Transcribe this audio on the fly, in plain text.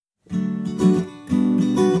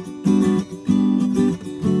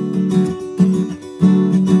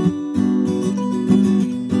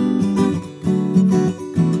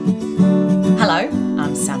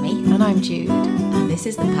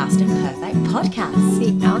podcast.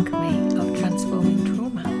 The alchemy of transforming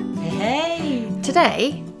trauma. Hey!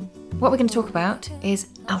 Today, what we're going to talk about is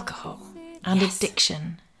alcohol and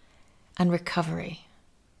addiction and recovery.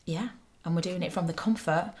 Yeah, and we're doing it from the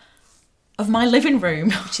comfort of my living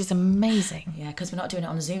room. Which is amazing. Yeah, because we're not doing it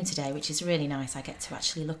on Zoom today, which is really nice. I get to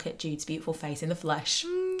actually look at Jude's beautiful face in the flesh.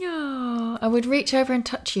 Oh, I would reach over and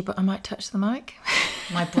touch you, but I might touch the mic.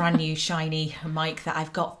 My brand new shiny mic that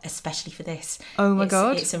I've got especially for this. Oh my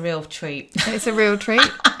God. It's a real treat. It's a real treat.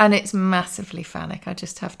 And it's massively phallic. I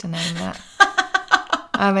just have to name that.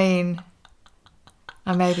 I mean,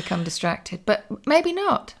 I may become distracted, but maybe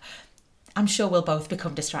not. I'm sure we'll both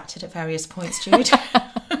become distracted at various points, Jude.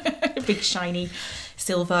 Big shiny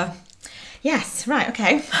silver. Yes, right,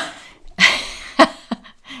 okay.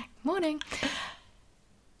 Morning.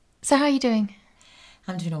 So how are you doing?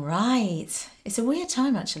 I'm doing all right. It's a weird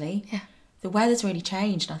time, actually. Yeah. The weather's really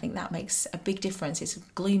changed, and I think that makes a big difference. It's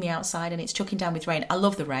gloomy outside and it's chucking down with rain. I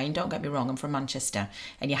love the rain, don't get me wrong. I'm from Manchester,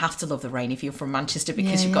 and you have to love the rain if you're from Manchester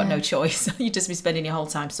because you've got no choice. You'd just be spending your whole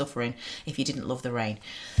time suffering if you didn't love the rain.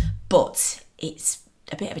 But it's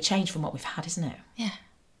a bit of a change from what we've had, isn't it? Yeah.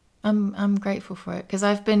 I'm grateful for it because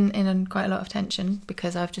I've been in quite a lot of tension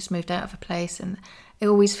because I've just moved out of a place and it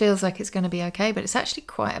always feels like it's going to be okay, but it's actually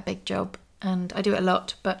quite a big job and I do it a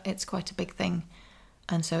lot, but it's quite a big thing.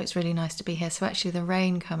 And so it's really nice to be here. So actually the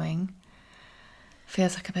rain coming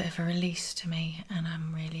feels like a bit of a release to me and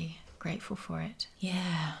I'm really grateful for it.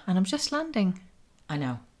 Yeah. And I'm just landing. I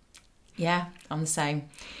know. Yeah, I'm the same.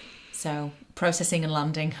 So processing and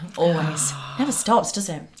landing always never stops, does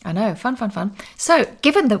it? I know, fun. So,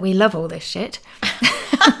 given that we love all this shit,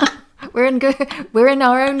 we're in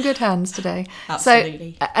our own good hands today.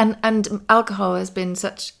 Absolutely. So, and alcohol has been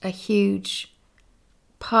such a huge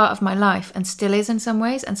part of my life and still is in some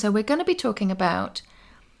ways. And so we're going to be talking about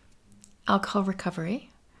alcohol recovery.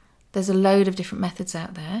 There's a load of different methods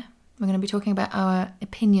out there. We're going to be talking about our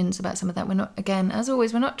opinions about some of that. We're not, again, as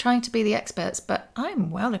always, we're not trying to be the experts, but I'm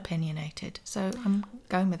well opinionated, so I'm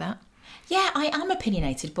going with that. Yeah, I am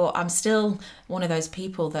opinionated, but I'm still one of those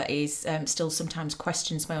people that is still sometimes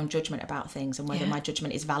questions my own judgment about things and whether my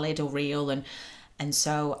judgment is valid or real. And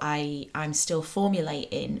so I'm still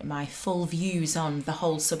formulating my full views on the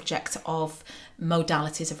whole subject of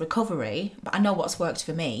modalities of recovery. But I know what's worked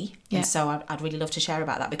for me. Yeah. And so I'd really love to share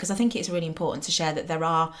about that because I think it's really important to share that there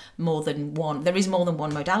is more than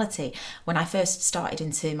one modality. When I first started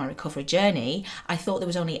into my recovery journey, I thought there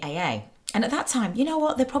was only AA. And at that time, you know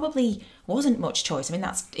what, there probably wasn't much choice. I mean,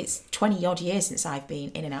 it's 20 odd years since I've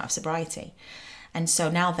been in and out of sobriety. And so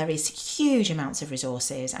now there is huge amounts of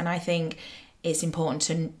resources. And I think it's important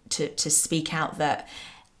to speak out that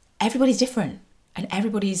everybody's different and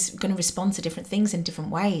everybody's going to respond to different things in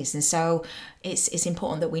different ways. And so it's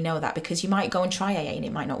important that we know that because you might go and try AA and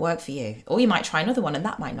it might not work for you. Or you might try another one and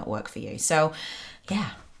that might not work for you. So,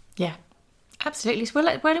 yeah. Yeah, absolutely. So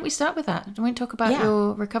why don't we start with that? Do we talk about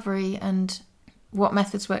your recovery and what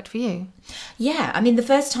methods worked for you? Yeah, I mean, the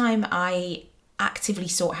first time I actively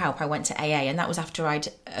sought help, I went to AA, and that was after I'd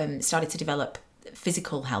started to develop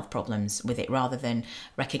physical health problems with it rather than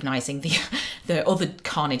recognising the other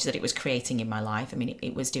carnage that it was creating in my life. I mean,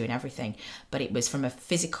 it was doing everything, but it was from a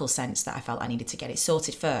physical sense that I felt I needed to get it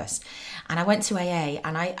sorted first. And I went to AA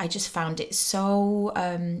and I just found it so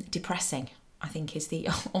depressing, I think is the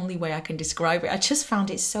only way I can describe it. I just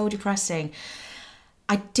found it so depressing.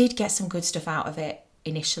 I did get some good stuff out of it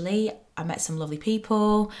initially. I met some lovely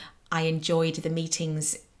people. I enjoyed the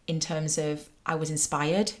meetings in terms of I was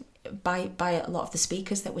inspired by a lot of the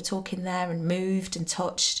speakers that were talking there and moved and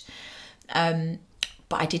touched. But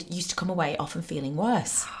I used to come away often feeling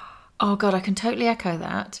worse. Oh God, I can totally echo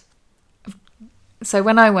that. So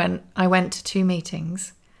when I went to 2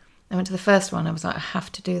 meetings. I went to the first one, I was like, I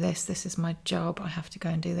have to do this. This is my job. I have to go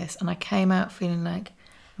and do this. And I came out feeling like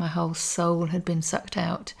my whole soul had been sucked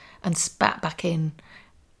out and spat back in.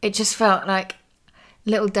 It just felt like a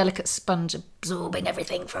little delicate sponge absorbing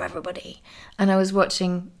everything for everybody. And I was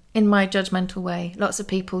watching, in my judgmental way, lots of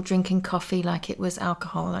people drinking coffee like it was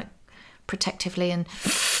alcohol, like protectively, and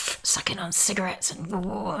sucking on cigarettes.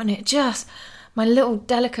 And it just, I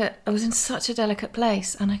was in such a delicate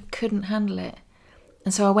place and I couldn't handle it.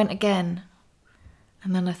 And so I went again,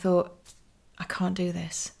 and then I thought, I can't do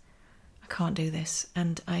this.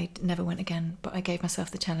 And I never went again, but I gave myself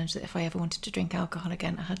the challenge that if I ever wanted to drink alcohol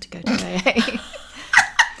again, I had to go to AA.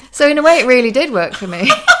 So in a way, it really did work for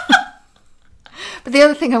me. But the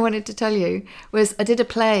other thing I wanted to tell you was I did a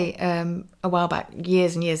play a while back,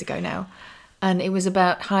 years and years ago now, and it was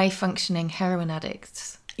about high-functioning heroin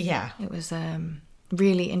addicts. Yeah. It was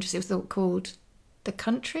really interesting. It was called The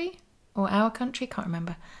Country or Our Country, can't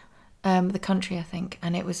remember. The Country, I think,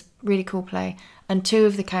 and it was really cool play. And 2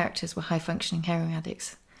 of the characters were high-functioning heroin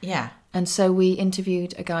addicts. Yeah. And so we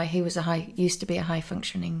interviewed a guy who was used to be a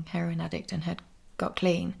high-functioning heroin addict and had got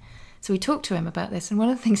clean. So we talked to him about this, and one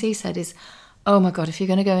of the things he said is, oh my God, if you're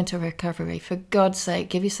going to go into recovery, for God's sake,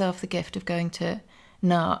 give yourself the gift of going to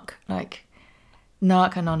NARC, like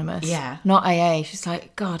NARC Anonymous. Yeah. Not AA. She's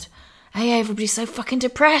like, God, AA, everybody's so fucking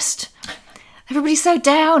depressed. Everybody's so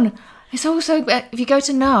down. It's also, if you go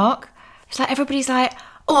to NARC, it's like everybody's like,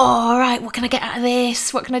 oh, all right, what can I get out of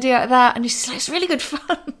this? What can I do out of that? And it's like, it's really good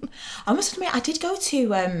fun. I must admit, I did go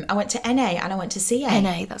to, I went to NA and I went to CA.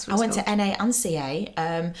 NA, that's what it's I went called. to NA and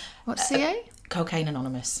CA. What's CA? Cocaine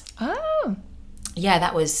Anonymous. Oh. Yeah,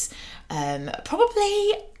 that was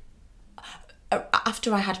probably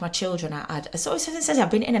after I had my children.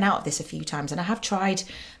 I've been in and out of this a few times, and I have tried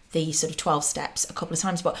the sort of 12 steps a couple of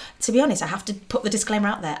times. But to be honest, I have to put the disclaimer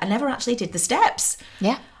out there. I never actually did the steps.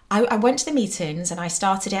 Yeah. I went to the meetings and I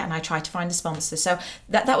started it and I tried to find a sponsor. So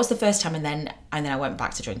that was the first time, and then I went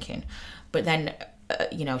back to drinking. But then,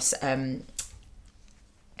 it's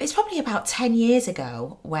probably about 10 years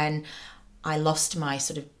ago when I lost my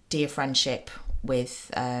sort of dear friendship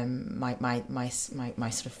with my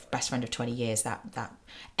sort of best friend of 20 years. That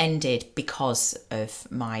ended because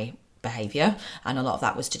of my behaviour, and a lot of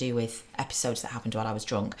that was to do with episodes that happened while I was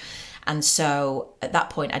drunk. And so at that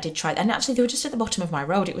point I did try, and actually they were just at the bottom of my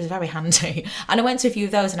road. It was very handy, and I went to a few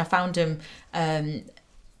of those and I found them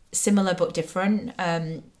similar but different.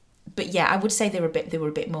 But yeah, I would say they were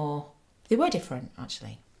different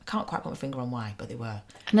actually. I can't quite put my finger on why, but they were.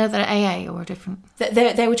 I know they're AA or different.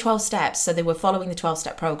 They were 12 steps, so they were following the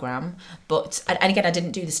 12-step programme. But, and again, I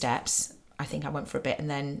didn't do the steps. I think I went for a bit and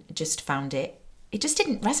then just found it just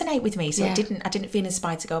didn't resonate with me. So I didn't feel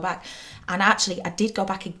inspired to go back. And actually, I did go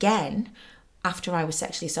back again after I was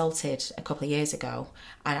sexually assaulted a couple of years ago.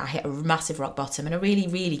 And I hit a massive rock bottom. And a really,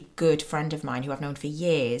 really good friend of mine who I've known for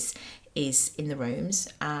years is in the rooms.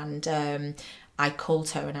 And I called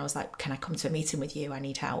her and I was like, can I come to a meeting with you? I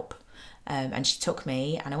need help. And she took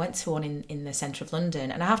me, and I went to one in the centre of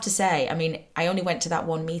London. And I have to say, I mean, I only went to that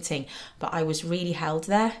one meeting, but I was really held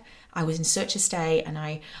there. I was in such a state, and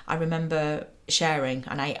I remember sharing,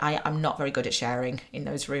 and I'm not very good at sharing in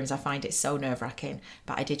those rooms. I find it so nerve-wracking,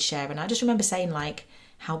 but I did share. And I just remember saying, like,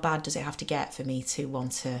 how bad does it have to get for me to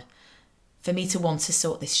want to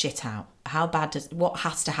sort this shit out? What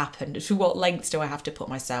has to happen? To what lengths do I have to put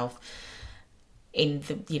myself in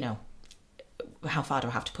how far do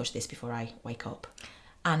I have to push this before I wake up?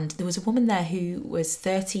 And there was a woman there who was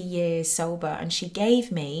 30 years sober, and she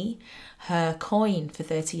gave me her coin for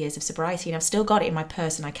 30 years of sobriety, and I've still got it in my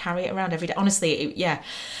purse and I carry it around every day. Honestly, I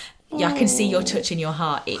can see your touch in your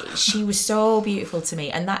heart. She was so beautiful to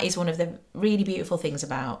me, and that is one of the really beautiful things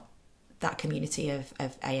about that community of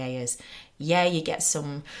AAers. Yeah, you get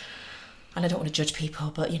some, and I don't want to judge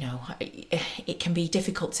people, but it can be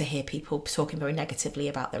difficult to hear people talking very negatively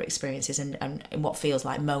about their experiences and what feels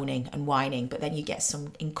like moaning and whining, but then you get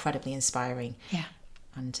some incredibly inspiring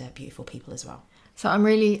and beautiful people as well. So I'm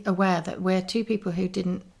really aware that we're two people who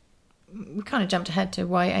we kind of jumped ahead to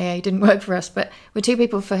why AA didn't work for us, but we're two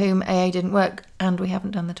people for whom AA didn't work, and we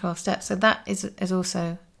haven't done the 12 steps. So that is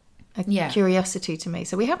also a curiosity to me.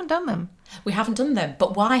 So we haven't done them. We haven't done them,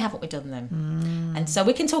 but why haven't we done them? And so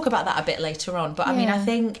we can talk about that a bit later on. But I mean, I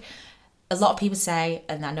think a lot of people say,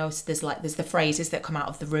 and I know there's the phrases that come out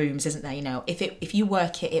of the rooms, isn't there? If you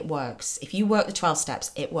work it, it works. If you work the 12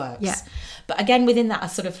 steps, it works. Yeah. But again, within that,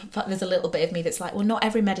 there's a little bit of me that's like, well, not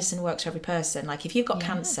every medicine works for every person. Like if you've got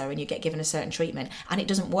cancer and you get given a certain treatment and it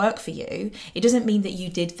doesn't work for you, it doesn't mean that you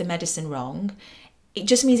did the medicine wrong. It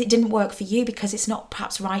just means it didn't work for you because it's not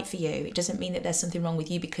perhaps right for you. It doesn't mean that there's something wrong with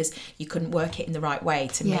you because you couldn't work it in the right way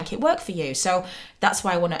to make it work for you. So that's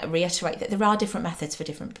why I want to reiterate that there are different methods for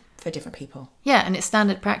different people. Yeah, and it's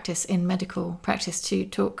standard practice in medical practice to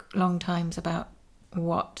talk long times about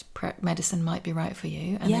what medicine might be right for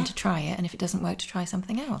you, and then to try it, and if it doesn't work, to try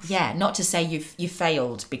something else. Yeah, not to say you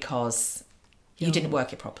failed because you didn't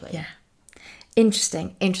work it properly. Yeah.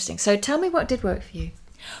 Interesting. So tell me what did work for you.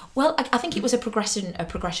 Well, I think it was a progression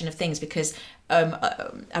of things because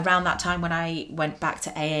around that time when I went back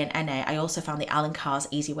to AA and NA, I also found the Alan Carr's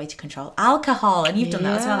Easy Way to Control Alcohol, and you've done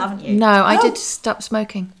that as well, haven't you? No, I did stop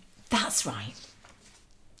smoking. That's right.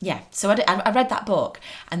 Yeah, so I read that book,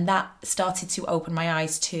 and that started to open my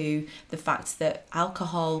eyes to the fact that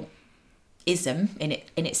alcoholism in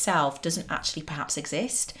itself doesn't actually perhaps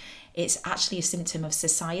exist. It's actually a symptom of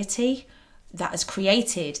society that has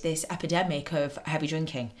created this epidemic of heavy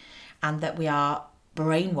drinking, and that we are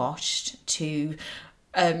brainwashed to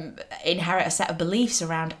inherit a set of beliefs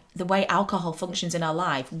around the way alcohol functions in our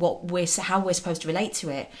life, how we're supposed to relate to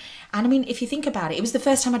it. And I mean, if you think about it, it was the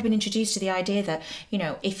first time I'd been introduced to the idea that, you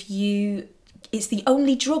know, it's the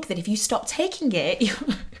only drug that if you stop taking it,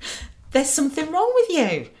 there's something wrong with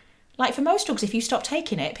you. Like for most drugs, if you stop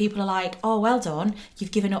taking it, people are like, oh, well done,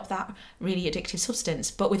 you've given up that really addictive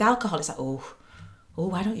substance. But with alcohol, it's like, oh,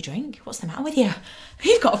 why don't you drink? What's the matter with you?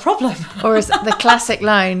 You've got a problem. Or as the classic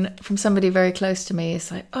line from somebody very close to me is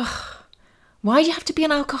like, oh, why do you have to be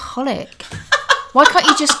an alcoholic? Why can't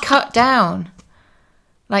you just cut down?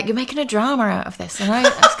 Like, you're making a drama out of this. And I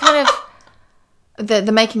was kind of,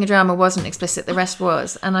 the making a drama wasn't explicit, the rest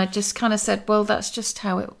was. And I just kind of said, well, that's just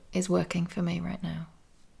how it is working for me right now.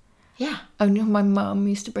 Yeah. Oh, no, my mum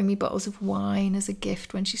used to bring me bottles of wine as a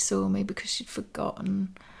gift when she saw me because she'd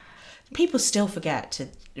forgotten. People still forget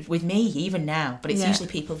with me even now, but it's usually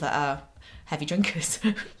people that are heavy drinkers.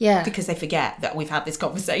 Yeah. Because they forget that we've had this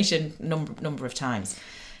conversation number of times.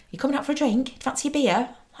 You coming out for a drink? Fancy a beer?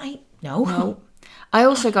 Like, no. I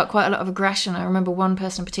also got quite a lot of aggression. I remember one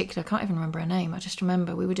person in particular, I can't even remember her name. I just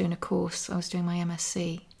remember we were doing a course. I was doing my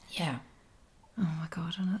MSc. Yeah. Oh my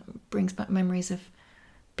God. And it brings back memories of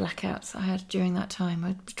blackouts I had during that time.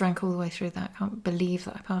 I drank all the way through that. I can't believe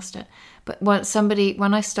that I passed it. But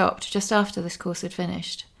when I stopped, just after this course had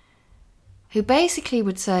finished, who basically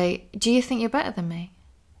would say, do you think you're better than me?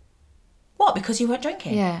 What, because you weren't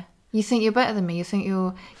drinking? Yeah. You think you're better than me. You think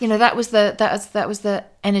you're, you know, that was the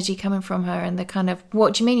energy coming from her, and the kind of,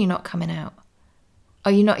 what do you mean you're not coming out?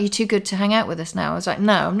 Are you too good to hang out with us now? I was like,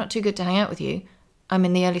 no, I'm not too good to hang out with you. I'm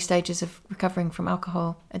in the early stages of recovering from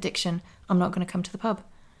alcohol addiction. I'm not going to come to the pub.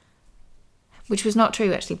 Which was not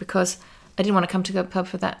true, actually, because I didn't want to come to the pub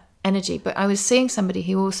for that energy. But I was seeing somebody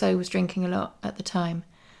who also was drinking a lot at the time.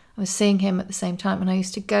 I was seeing him at the same time, and I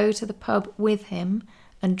used to go to the pub with him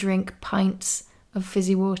and drink pints of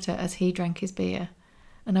fizzy water as he drank his beer.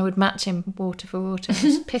 And I would match him water for water. I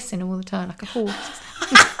was pissing all the time like a horse.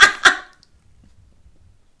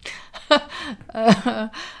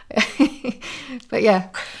 But yeah,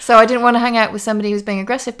 so I didn't want to hang out with somebody who was being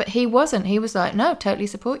aggressive, but he wasn't. He was like, no, totally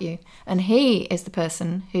support you. And he is the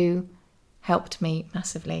person who helped me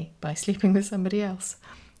massively by sleeping with somebody else.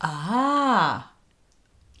 Ah.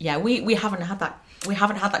 Yeah, we haven't had that. We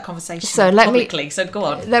haven't had that conversation publicly, so go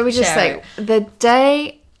on. Let me just say, the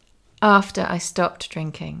day after I stopped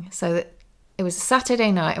drinking, so that it was a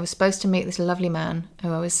Saturday night, I was supposed to meet this lovely man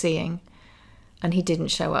who I was seeing, and he didn't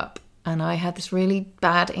show up. And I had this really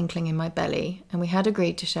bad inkling in my belly, and we had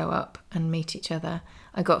agreed to show up and meet each other.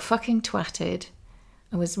 I got fucking twatted.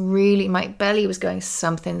 My belly was going,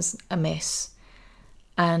 something's amiss.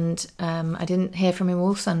 And I didn't hear from him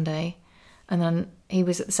all Sunday. And then he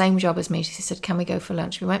was at the same job as me. He said, can we go for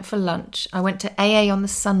lunch? We went for lunch. I went to AA on the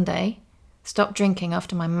Sunday, stopped drinking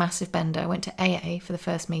after my massive bender. I went to AA for the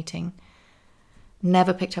first meeting.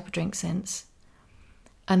 Never picked up a drink since.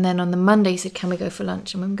 And then on the Monday, he said, can we go for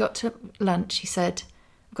lunch? And when we got to lunch, he said,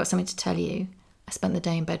 I've got something to tell you. I spent the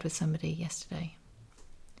day in bed with somebody yesterday.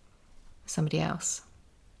 Somebody else.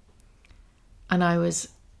 And I was,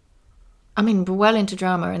 well into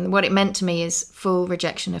drama. And what it meant to me is full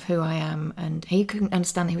rejection of who I am. And he couldn't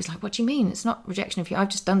understand. He was like, what do you mean? It's not rejection of you. I've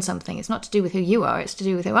just done something. It's not to do with who you are. It's to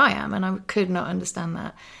do with who I am. And I could not understand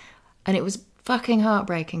that. And it was fucking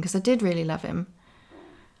heartbreaking because I did really love him.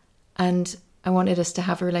 And I wanted us to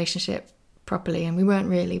have a relationship properly, and we weren't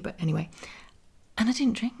really, but anyway. And I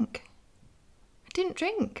didn't drink.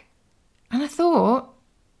 And I thought,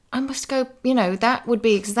 I must go, that would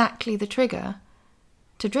be exactly the trigger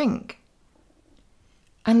to drink.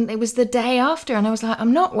 And it was the day after, and I was like,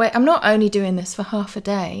 I'm not only doing this for half a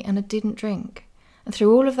day, and I didn't drink. And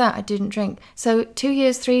through all of that, I didn't drink. So 2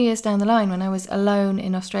 years, 3 years down the line, when I was alone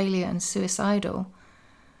in Australia and suicidal,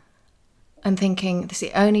 and thinking, this is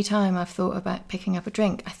the only time I've thought about picking up a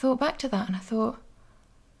drink, I thought back to that and I thought,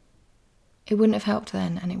 it wouldn't have helped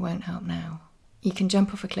then and it won't help now. You can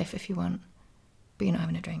jump off a cliff if you want, but you're not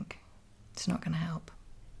having a drink. It's not going to help.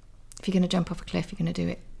 If you're going to jump off a cliff, you're going to do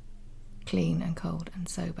it clean and cold and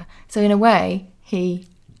sober. So in a way, he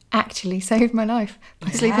actually saved my life by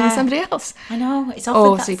sleeping with somebody else. I know. It's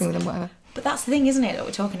often sleeping with them, whatever. But that's the thing, isn't it, that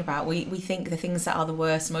we're talking about? We think the things that are the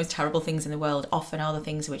worst, most terrible things in the world often are the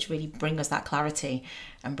things which really bring us that clarity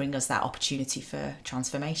and bring us that opportunity for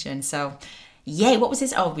transformation. So, yay, what was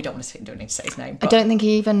his... Oh, we don't need to say his name. But... I don't think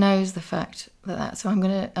he even knows the fact that... So I'm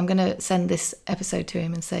gonna send this episode to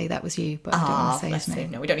him and say that was you, but I don't want to say his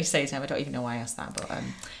name. No, we don't need to say his name. I don't even know why I asked that, but...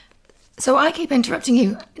 So I keep interrupting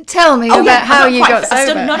you. Tell me about how you got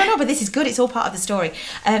sober. No, but this is good. It's all part of the story.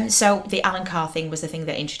 So the Alan Carr thing was the thing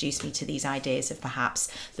that introduced me to these ideas of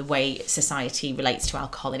perhaps the way society relates to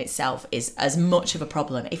alcohol in itself is as much of a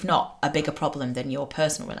problem, if not a bigger problem, than your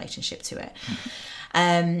personal relationship to it.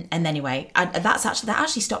 And anyway, that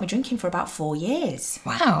actually stopped me drinking for about 4 years.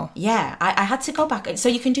 Wow. Yeah, I had to go back. So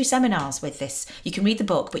you can do seminars with this. You can read the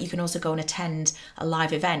book, but you can also go and attend a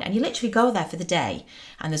live event. And you literally go there for the day.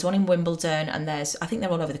 And there's one in Wimbledon, and I think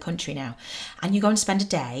they're all over the country now. And you go and spend a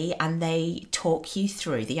day, and they talk you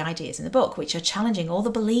through the ideas in the book, which are challenging all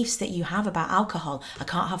the beliefs that you have about alcohol. I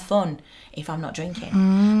can't have fun if I'm not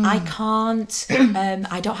drinking. I can't,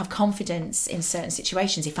 I don't have confidence in certain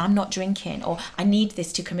situations if I'm not drinking, or I need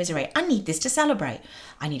this to commiserate. I need this to celebrate.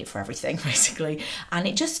 I need it for everything, basically. And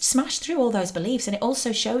it just smashed through all those beliefs. And it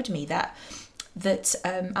also showed me that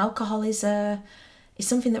alcohol is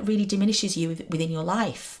something that really diminishes you within your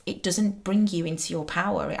life. It doesn't bring you into your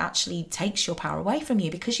power. It actually takes your power away from you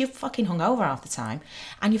because you're fucking hungover half the time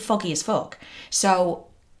and you're foggy as fuck. So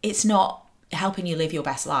it's not helping you live your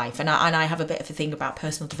best life. And I have a bit of a thing about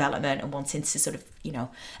personal development and wanting to sort of,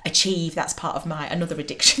 achieve. That's part of another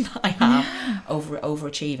addiction that I have,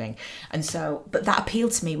 overachieving. And so, but that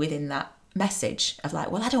appealed to me within that message of like,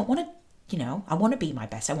 well, I don't want to, I want to be my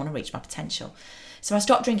best. I want to reach my potential. So I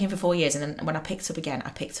stopped drinking for 4 years, and then when I picked up again,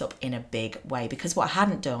 I picked up in a big way, because what I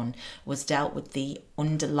hadn't done was dealt with the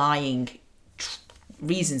underlying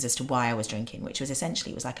reasons as to why I was drinking, which was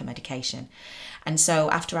essentially, it was like a medication. And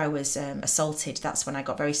so after I was assaulted, that's when I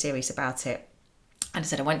got very serious about it. And I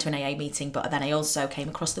said I went to an AA meeting, but then I also came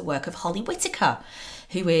across the work of Holly Whitaker,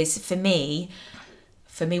 who is, for me,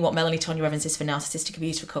 what Melanie Tonya Evans is for narcissistic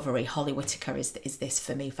abuse recovery, Holly Whitaker is this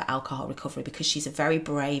for me for alcohol recovery, because she's a very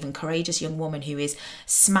brave and courageous young woman who is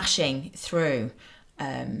smashing through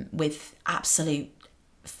with absolute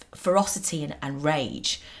ferocity and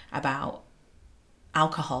rage about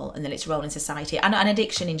alcohol and then its role in society and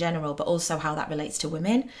addiction in general, but also how that relates to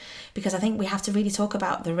women, because I think we have to really talk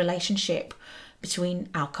about the relationship between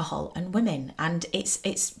alcohol and women. And it's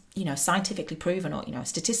scientifically proven, or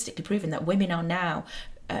statistically proven, that women are now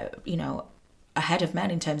ahead of men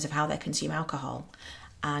in terms of how they consume alcohol,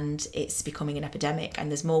 and it's becoming an epidemic. And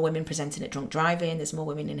there's more women presenting at drunk driving, there's more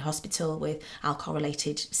women in hospital with alcohol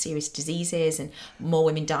related serious diseases, and more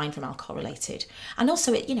women dying from alcohol related. And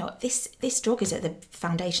also this drug is at the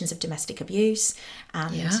foundations of domestic abuse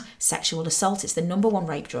and sexual assault. It's the number one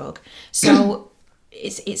rape drug. So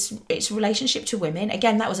its relationship to women,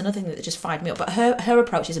 again, that was another thing that just fired me up. But her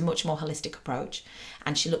approach is a much more holistic approach,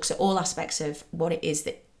 and she looks at all aspects of what it is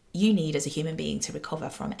that you need as a human being to recover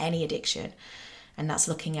from any addiction, and that's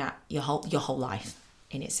looking at your whole life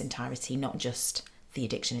in its entirety, not just the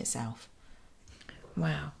addiction itself.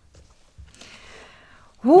 Wow.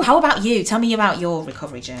 Ooh. How about you? Tell me about your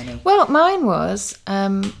recovery journey. Well, mine was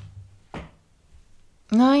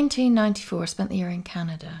 1994. I spent the year in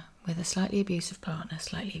Canada with a slightly abusive partner.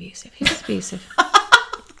 Slightly abusive. He was abusive.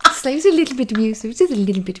 He was a little bit abusive. Just a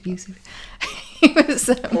little bit abusive. He was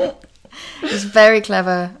very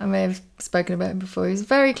clever. I may have spoken about him before. He was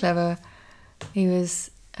very clever. He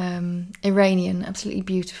was Iranian, absolutely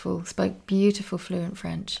beautiful, spoke beautiful, fluent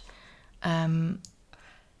French. And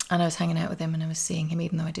I was hanging out with him, and I was seeing him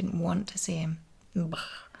even though I didn't want to see him.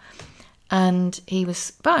 And he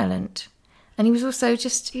was violent. And he was also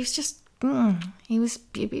he was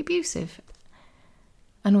abusive.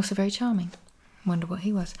 And also very charming. Wonder what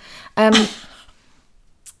he was.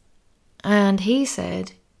 And he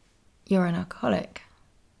said, "You're an alcoholic."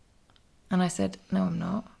 And I said, "No, I'm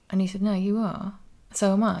not." And he said, "No, you are.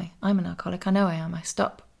 So am I. I'm an alcoholic. I know I am. I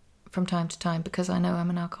stop from time to time because I know I'm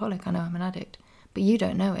an alcoholic. I know I'm an addict. But you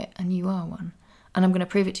don't know it, and you are one. And I'm going to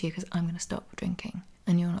prove it to you because I'm going to stop drinking,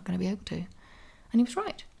 and you're not going to be able to." And he was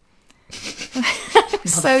right.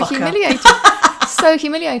 So humiliating. So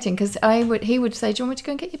humiliating, because he would say, "Do you want me to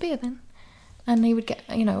go and get your beer then?" And he would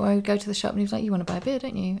I would go to the shop, and he was like, "You want to buy a beer,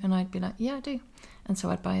 don't you?" And I'd be like, "Yeah, I do." And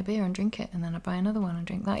so I'd buy a beer and drink it, and then I'd buy another one and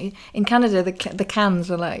drink that. In Canada, the cans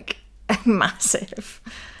were like massive.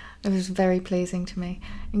 It was very pleasing to me.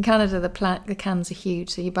 In Canada, the cans are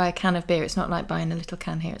huge, so you buy a can of beer. It's not like buying a little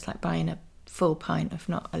can here. It's like buying a full pint of,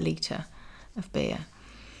 not a litre of beer.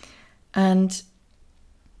 And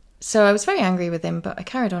so I was very angry with him, but I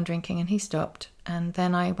carried on drinking, and he stopped. And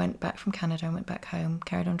then I went back from Canada and went back home,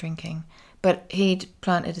 carried on drinking. But he'd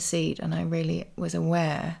planted a seed, and I really was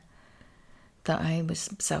aware that I was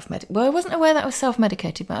self-medicated. Well, I wasn't aware that I was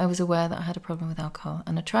self-medicated, but I was aware that I had a problem with alcohol.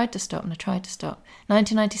 And I tried to stop, and I tried to stop.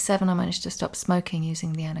 1997, I managed to stop smoking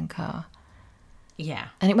using the Alan Carr. Yeah.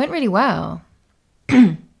 And it went really well.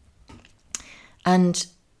 And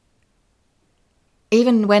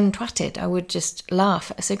even when twatted, I would just laugh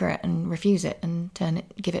at a cigarette and refuse it and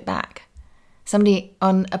give it back. Somebody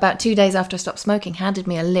on about 2 days after I stopped smoking handed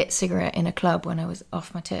me a lit cigarette in a club when I was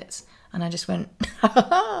off my tits, and I just went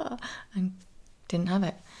and didn't have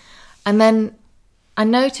it. And then I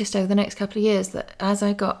noticed over the next couple of years that as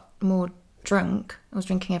I got more drunk, I was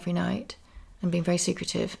drinking every night and being very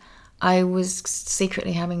secretive, I was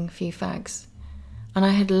secretly having a few fags. And I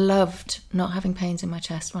had loved not having pains in my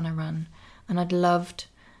chest when I ran. And I'd loved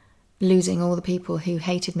losing all the people who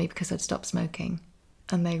hated me because I'd stopped smoking.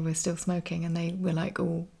 And they were still smoking, and they were like,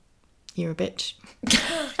 oh, you're a bitch.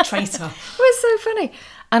 Traitor. It was so funny.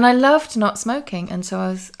 And I loved not smoking. And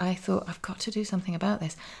so I thought, I've got to do something about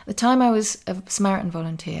this. At the time, I was a Samaritan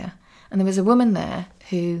volunteer. And there was a woman there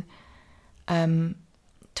who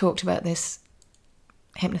talked about this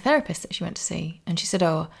hypnotherapist that she went to see. And she said,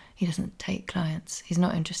 oh, he doesn't take clients. He's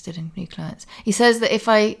not interested in new clients. He says that if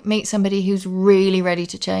I meet somebody who's really ready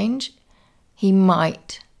to change, he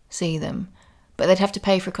might see them. But they'd have to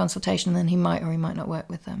pay for a consultation, and then he might or he might not work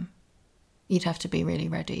with them. You'd have to be really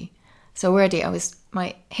ready. So already I was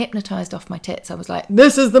hypnotised off my tits. I was like,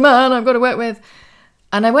 this is the man I've got to work with.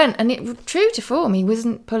 And I went, and true to form, he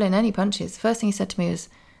wasn't pulling any punches. The first thing he said to me was,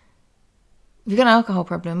 if you've got an alcohol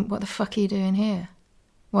problem, what the fuck are you doing here?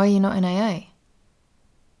 Why are you not in AA?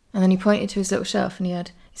 And then he pointed to his little shelf, and he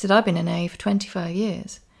said, I've been in AA for 25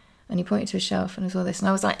 years. And he pointed to his shelf, and it was all this. And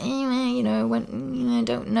I was like, I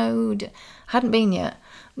don't know. Hadn't been yet.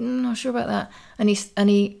 Not sure about that. And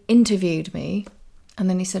he interviewed me, and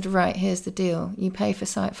then he said, right, here's the deal. You pay for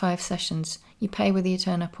 5 sessions. You pay whether you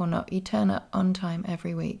turn up or not. You turn up on time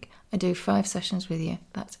every week. I do 5 sessions with you.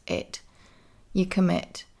 That's it. You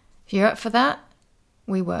commit. If you're up for that,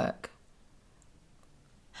 we work.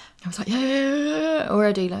 I was like, yeah.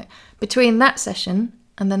 Already, like, between that session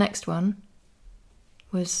and the next one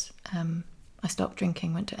was I stopped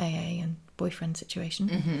drinking, went to AA and boyfriend situation.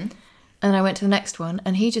 Mm-hmm. And I went to the next one,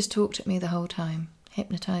 and he just talked at me the whole time,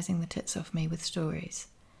 hypnotising the tits off me with stories.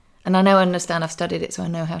 And I understand, I've studied it, so I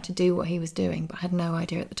know how to do what he was doing, but I had no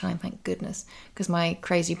idea at the time, thank goodness, because my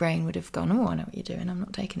crazy brain would have gone, oh, I know what you're doing, I'm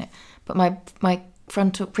not taking it. But my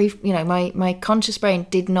frontal, my conscious brain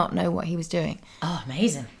did not know what he was doing. Oh,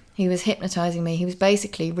 amazing. He was hypnotising me. He was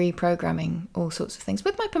basically reprogramming all sorts of things.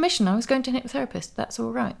 With my permission, I was going to a hypnotherapist. That's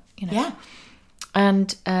all right, Yeah.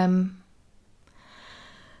 And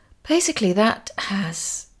basically that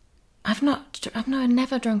has... I've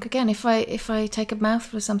never drunk again. If I take a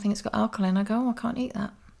mouthful of something that's got alcohol in, I go, oh, I can't eat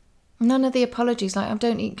that. None of the apologies, like I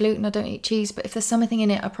don't eat gluten, I don't eat cheese, but if there's something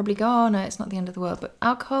in it, I probably go, oh no, it's not the end of the world. But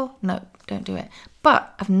alcohol, no, don't do it.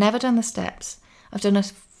 But I've never done the steps. I've done a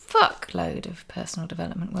fuckload of personal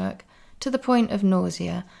development work to the point of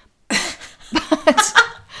nausea.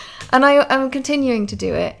 And I'm continuing to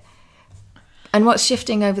do it. And what's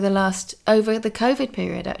shifting over the COVID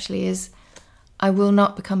period actually is I will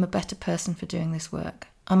not become a better person for doing this work.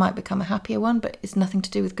 I might become a happier one, but it's nothing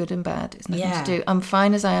to do with good and bad. It's nothing to do. I'm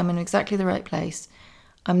fine as I am in exactly the right place.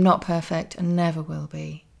 I'm not perfect and never will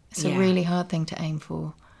be. It's a really hard thing to aim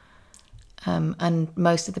for. And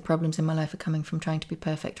most of the problems in my life are coming from trying to be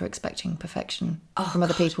perfect or expecting perfection from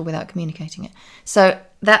other people without communicating it. So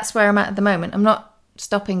that's where I'm at the moment. I'm not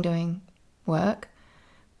stopping doing work,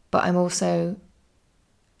 but I'm also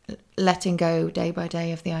letting go day by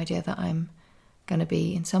day of the idea that I'm going to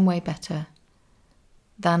be in some way better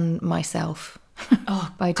than myself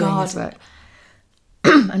by doing this work.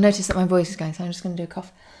 I noticed that my voice is going, so I'm just going to do a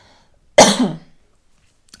cough. And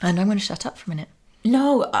I'm going to shut up for a minute.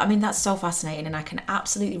 No, I mean, that's so fascinating, and I can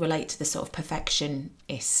absolutely relate to the sort of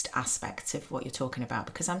perfectionist aspect of what you're talking about,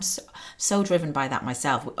 because I'm so driven by that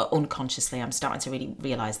myself. Unconsciously, I'm starting to really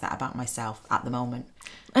realise that about myself at the moment.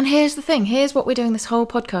 And here's the thing. Here's what we're doing this whole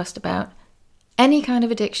podcast about. Any kind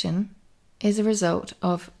of addiction is a result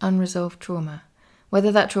of unresolved trauma.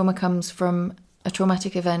 Whether that trauma comes from a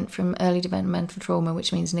traumatic event, from early developmental trauma,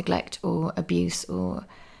 which means neglect or abuse or,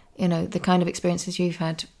 the kind of experiences you've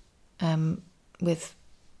had with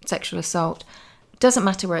sexual assault, doesn't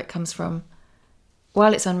matter where it comes from.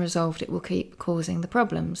 While it's unresolved, it will keep causing the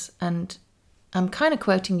problems. And I'm kind of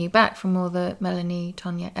quoting you back from all the Melanie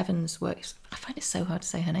Tonya Evans works. I find it so hard to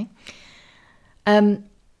say her name.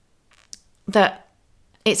 That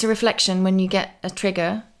it's a reflection when you get a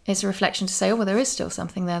trigger. It's a reflection to say, oh, well, there is still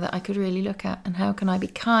something there that I could really look at. And how can I be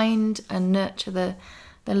kind and nurture the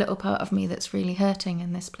little part of me that's really hurting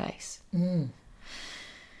in this place? Mm.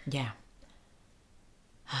 Yeah.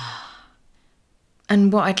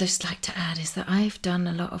 And what I'd just like to add is that I've done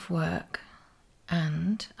a lot of work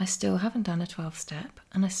And I still haven't done a 12-step,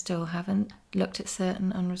 and I still haven't looked at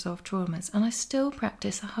certain unresolved traumas, and I still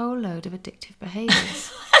practice a whole load of addictive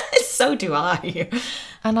behaviours. So do I.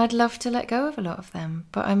 And I'd love to let go of a lot of them,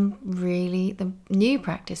 but the new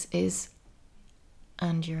practice is,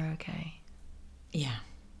 and you're okay. Yeah.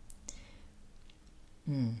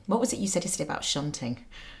 What was it you said yesterday about shunting?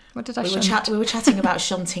 What did I shunt? We were chatting about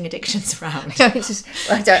shunting addictions around.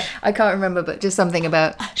 I can't remember, but just something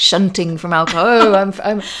about shunting from alcohol.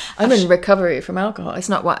 Oh, I'm in recovery from alcohol. It's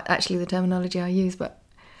not what actually the terminology I use, but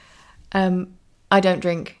I don't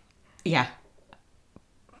drink. Yeah.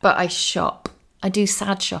 But I shop. I do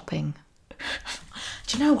sad shopping.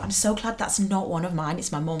 Do you know, I'm so glad that's not one of mine.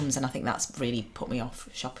 It's my mum's, and I think that's really put me off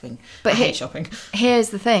shopping. But I hate shopping. Here's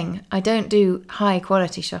the thing. I don't do high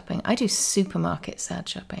quality shopping. I do supermarket sad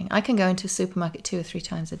shopping. I can go into a supermarket 2 or 3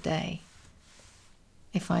 times a day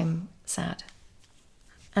if I'm sad.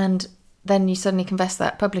 And then you suddenly confess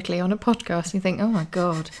that publicly on a podcast and you think, oh my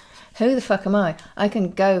God, who the fuck am I? I can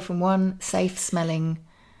go from one safe smelling...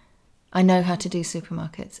 I know how to do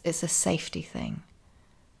supermarkets. It's a safety thing.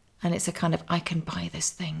 And it's a kind of, I can buy this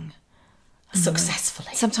thing.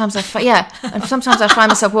 Successfully. Sometimes I find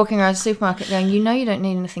myself walking around a supermarket going, you know you don't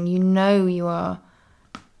need anything. You know you are...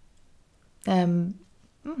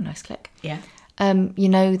 nice click. Yeah. You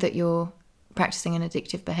know that you're practicing an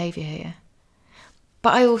addictive behaviour here.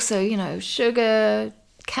 But I also, sugar,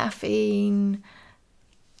 caffeine,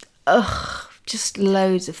 just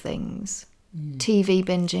loads of things. TV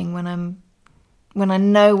binging when I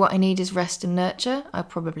know what I need is rest and nurture, I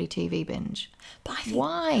probably TV binge. But I think,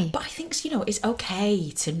 why? But I think it's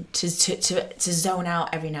okay to zone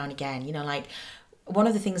out every now and again. Like one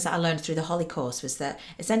of the things that I learned through the Holly course was that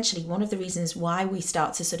essentially one of the reasons why we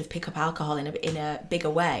start to sort of pick up alcohol in a bigger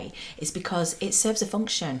way is because it serves a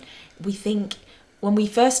function. We think. When we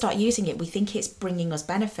first start using it, we think it's bringing us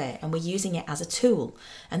benefit and we're using it as a tool.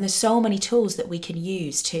 And there's so many tools that we can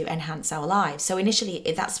use to enhance our lives. So initially,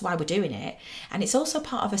 that's why we're doing it. And it's also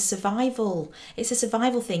part of it's a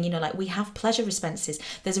survival thing, like we have pleasure responses.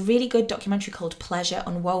 There's a really good documentary called Pleasure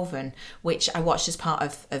Unwoven, which I watched as part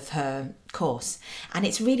of her course. And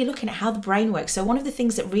it's really looking at how the brain works. So one of the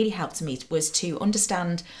things that really helped me was to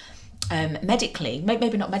understand medically,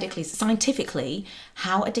 maybe not medically, scientifically,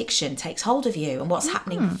 how addiction takes hold of you and what's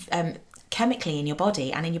happening chemically in your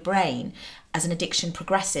body and in your brain as an addiction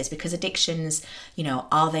progresses, because addictions,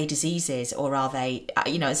 are they diseases or are they,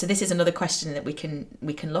 so this is another question that we can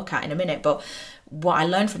look at in a minute. But what I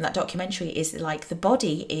learned from that documentary is that like the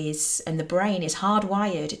body is and the brain is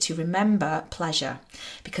hardwired to remember pleasure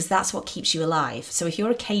because that's what keeps you alive. So if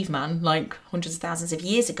you're a caveman like hundreds of thousands of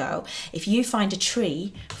years ago, if you find a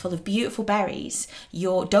tree full of beautiful berries,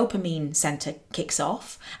 your dopamine center kicks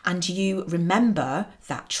off and you remember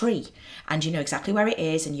that tree and you know exactly where it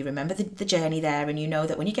is and you remember the journey there, and you know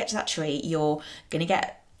that when you get to that tree you're going to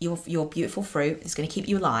get your beautiful fruit. It's going to keep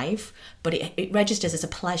you alive, but it registers as a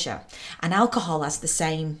pleasure. And alcohol has the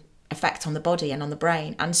same effect on the body and on the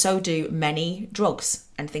brain, and so do many drugs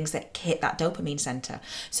and things that hit that dopamine center.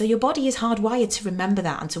 So your body is hardwired to remember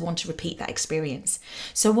that and to want to repeat that experience.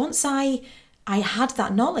 So once I had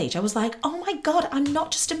that knowledge, I was like, oh my God, I'm not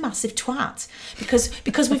just a massive twat,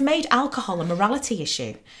 because we've made alcohol a morality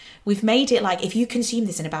issue. We've made it like if you consume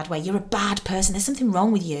this in a bad way, you're a bad person. There's something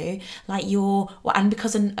wrong with you. Like and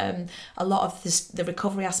because a lot of the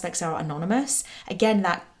recovery aspects are anonymous. Again,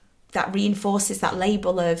 that reinforces that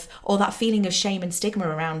label of, or that feeling of shame and stigma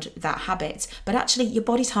around that habit. But actually, your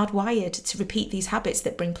body's hardwired to repeat these habits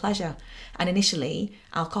that bring pleasure. And initially,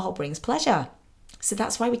 alcohol brings pleasure. So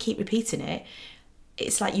that's why we keep repeating it.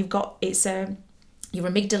 It's like your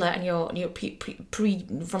amygdala and your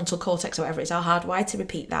prefrontal cortex or whatever, it's all hardwired to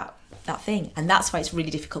repeat that thing. And that's why it's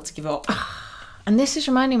really difficult to give up. And this is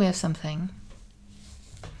reminding me of something.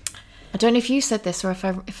 I don't know if you said this or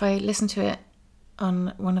if I listened to it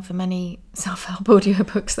on one of the many self-help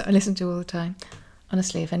audiobooks that I listen to all the time.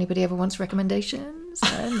 Honestly, if anybody ever wants recommendations,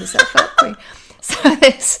 I'm the self-help queen. So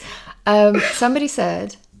this, somebody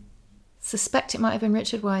said, suspect it might have been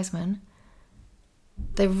Richard Wiseman,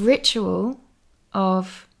 the ritual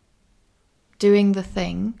of doing the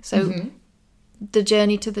thing, so the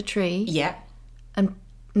journey to the tree, and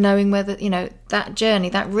knowing whether that journey,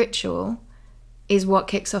 that ritual is what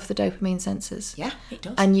kicks off the dopamine sensors. Yeah, it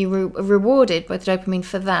does. And you are rewarded by the dopamine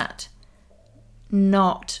for that,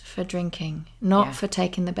 not for drinking, not for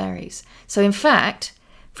taking the berries. So in fact,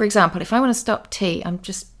 for example, if I want to stop tea, I'm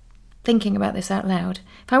just thinking about this out loud,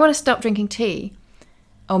 if I want to stop drinking tea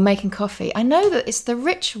or making coffee, I know that it's the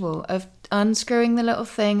ritual of unscrewing the little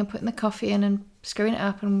thing and putting the coffee in and screwing it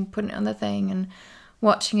up and putting it on the thing and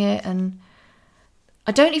watching it and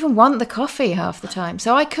I don't even want the coffee half the time.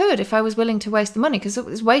 So I could, if I was willing to waste the money, because it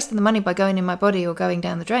was wasting the money by going in my body or going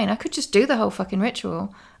down the drain. I could just do the whole fucking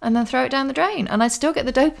ritual and then throw it down the drain, and I'd still get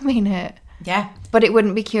the dopamine hit. Yeah. But it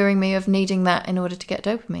wouldn't be curing me of needing that in order to get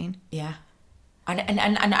dopamine. Yeah. And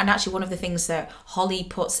actually one of the things that Holly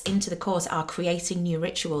puts into the course are creating new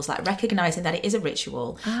rituals, like recognizing that it is a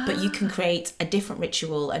ritual, but you can create a different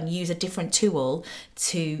ritual and use a different tool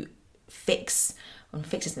to fix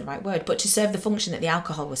isn't the right word, but to serve the function that the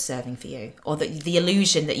alcohol was serving for you, or the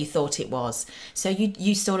illusion that you thought it was. So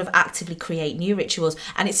you sort of actively create new rituals,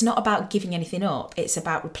 and it's not about giving anything up, it's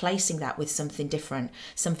about replacing that with something different,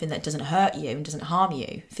 something that doesn't hurt you and doesn't harm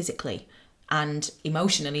you physically and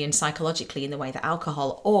emotionally and psychologically in the way that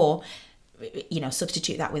alcohol or, you know,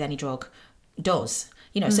 substitute that with any drug does.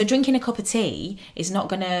 You know, so drinking a cup of tea is not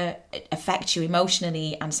going to affect you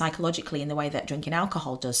emotionally and psychologically in the way that drinking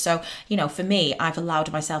alcohol does. So, you know, for me, I've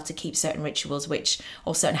allowed myself to keep certain rituals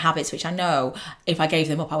or certain habits, which I know if I gave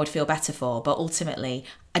them up, I would feel better for. But ultimately,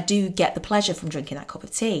 I do get the pleasure from drinking that cup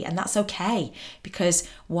of tea. And that's okay, because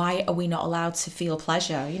why are we not allowed to feel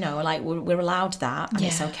pleasure? You know, like we're allowed that, and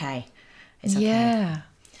it's okay. It's okay. Yeah.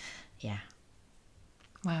 Yeah.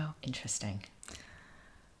 Wow. Interesting.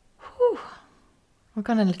 Whew. We've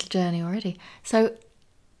gone on a little journey already. So,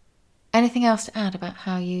 anything else to add about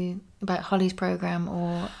about Holly's program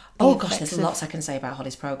or? Oh gosh, there's lots I can say about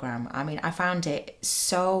Holly's program. I mean, I found it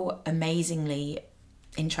so amazingly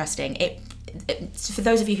interesting. For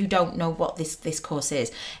those of you who don't know what this course is,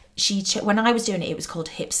 when I was doing it, it was called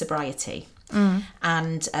Hip Sobriety,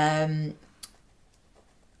 and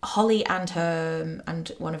Holly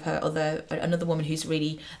and one of her another woman who's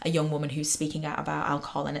really a young woman who's speaking out about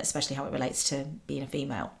alcohol and especially how it relates to being a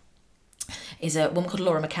female is a woman called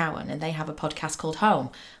Laura McCowan, and they have a podcast called Home,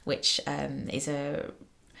 which it's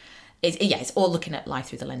all looking at life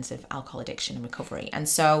through the lens of alcohol addiction and recovery. And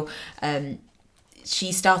so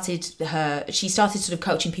she started sort of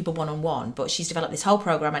coaching people one-on-one, but she's developed this whole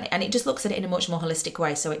program, and it just looks at it in a much more holistic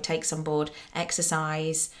way. So it takes on board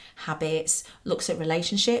exercise, habits, looks at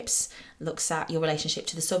relationships, looks at your relationship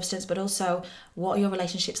to the substance, but also what are your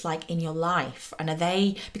relationships like in your life, and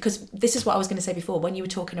because this is what I was going to say before, when you were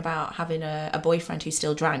talking about having a boyfriend who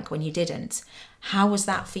still drank when you didn't, how was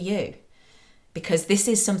that for you? Because this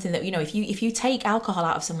is something that, you know, if you take alcohol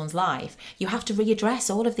out of someone's life, you have to readdress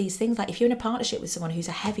all of these things. Like if you're in a partnership with someone who's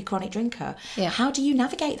a heavy chronic drinker, how do you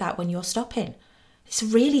navigate that when you're stopping? It's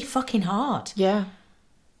really fucking hard. Yeah.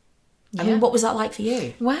 I mean, what was that like for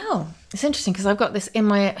you? Well, it's interesting because I've got this in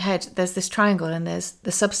my head. There's this triangle, and there's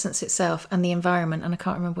the substance itself and the environment, and I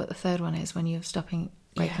can't remember what the third one is when you're stopping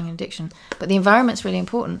breaking addiction. But the environment's really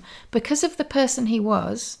important. Because of the person he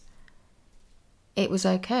was, it was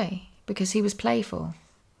okay. Because he was playful.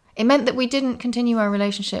 It meant that we didn't continue our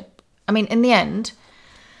relationship. I mean, in the end,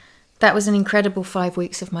 that was an incredible 5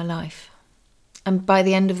 weeks of my life. And by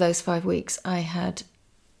the end of those 5 weeks, I had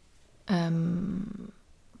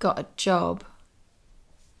got a job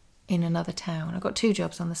in another town. I got 2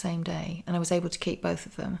 jobs on the same day, and I was able to keep both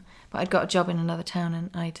of them. But I'd got a job in another town, and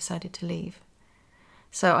I decided to leave.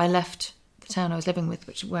 So I left the town I was living with,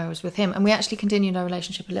 where I was with him, and we actually continued our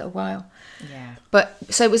relationship a little while. Yeah. But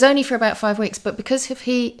so it was only for about 5 weeks. But because of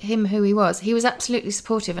him who he was absolutely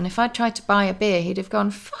supportive. And if I'd tried to buy a beer, he'd have gone,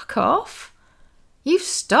 "Fuck off! You've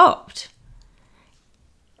stopped."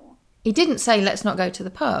 He didn't say, "Let's not go to the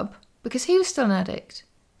pub," because he was still an addict.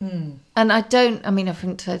 And I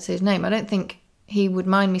haven't said his name. I don't think he would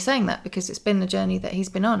mind me saying that, because it's been the journey that he's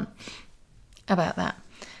been on about that.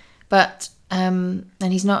 But and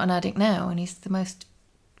he's not an addict now, and he's the most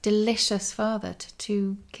delicious father to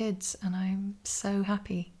 2 kids, and I'm so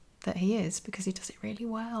happy that he is, because he does it really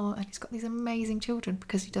well, and he's got these amazing children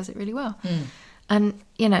because he does it really well. And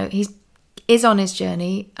you know, he is on his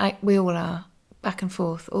journey. We all are, back and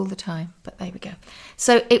forth all the time, but there we go.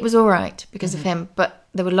 So it was all right because of him, but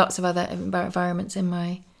there were lots of other environments in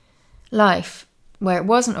my life where it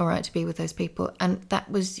wasn't all right to be with those people, and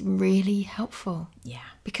that was really helpful. Yeah,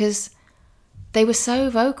 because they were so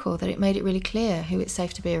vocal that it made it really clear who it's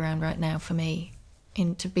safe to be around right now for me,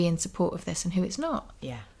 to be in support of this, and who it's not.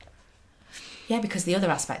 Yeah, because the other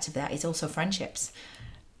aspect of that is also friendships.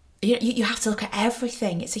 You have to look at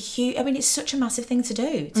everything. It's it's such a massive thing to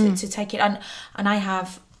do, to take it. And I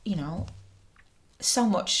have, you know, so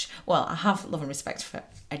much, well, I have love and respect for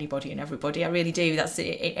anybody and everybody. I really do. That's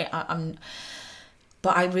it.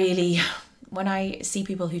 But I really, when I see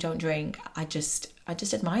people who don't drink, I just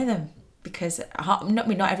admire them. Because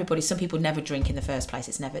not everybody, some people never drink in the first place.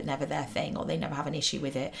 It's never their thing, or they never have an issue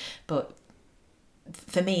with it. But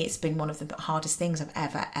for me, it's been one of the hardest things I've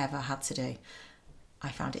ever had to do. I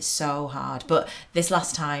found it so hard. But this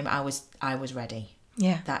last time I was ready.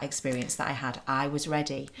 Yeah. That experience that I had, I was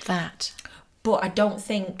ready. But I don't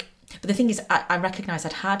think... But the thing is, I recognise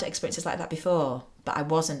I'd had experiences like that before, but I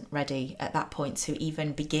wasn't ready at that point to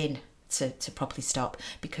even begin to properly stop,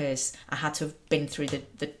 because I had to have been through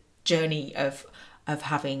the journey of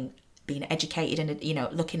having been educated and, you know,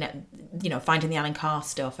 looking at, you know, finding the Alan Carr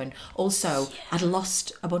stuff. And also I'd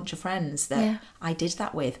lost a bunch of friends that I did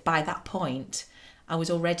that with. By that point, I was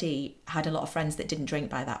already had a lot of friends that didn't drink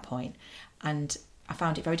by that point. And I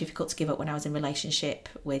found it very difficult to give up when I was in relationship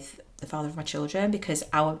with the father of my children, because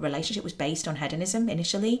our relationship was based on hedonism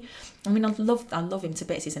initially. I mean, I love him to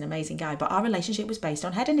bits. He's an amazing guy, but our relationship was based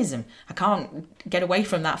on hedonism. I can't get away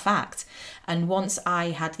from that fact. And once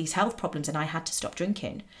I had these health problems and I had to stop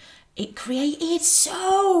drinking, it created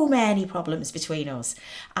so many problems between us.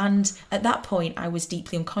 And at that point, I was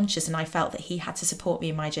deeply unconscious, and I felt that he had to support me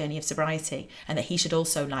in my journey of sobriety, and that he should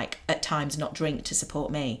also, like, at times not drink to support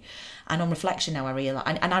me. And on reflection now, I realise,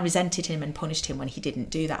 and I resented him and punished him when he didn't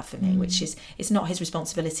do that for me, which is, it's not his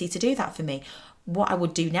responsibility to do that for me. What I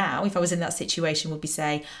would do now, if I was in that situation, would be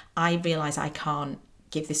say, I realise I can't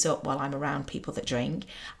give this up while I'm around people that drink.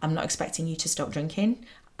 I'm not expecting you to stop drinking.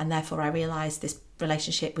 And therefore I realised this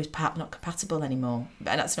relationship was perhaps not compatible anymore.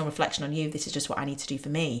 And that's no reflection on you. This is just what I need to do for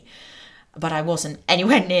me. But I wasn't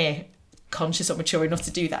anywhere near conscious or mature enough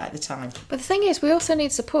to do that at the time. But the thing is, we also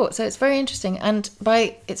need support. So it's very interesting. And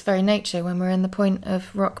by its very nature, when we're in the point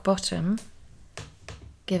of rock bottom,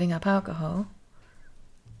 giving up alcohol,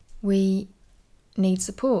 we need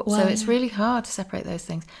support. So it's really hard to separate those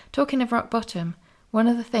things. Talking of rock bottom, one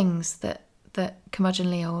of the things that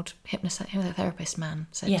curmudgeonly old hypnotherapist man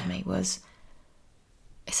said to me was,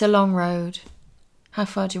 it's a long road. How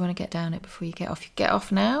far do you want to get down it before you get off? You get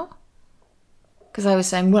off now? Because I was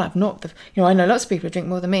saying, well, I've not, I know lots of people who drink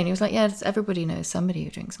more than me. And he was like, yeah, everybody knows somebody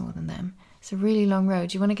who drinks more than them. It's a really long road.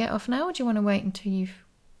 Do you want to get off now, or do you want to wait until you've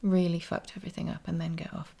really fucked everything up and then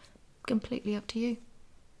get off? Completely up to you.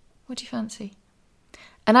 What do you fancy?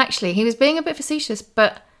 And actually, he was being a bit facetious,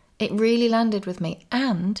 but it really landed with me.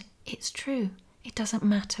 And it's true. It doesn't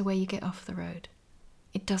matter where you get off the road.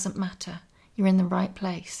 It doesn't matter. You're in the right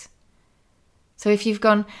place. So if you've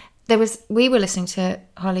gone... We were listening to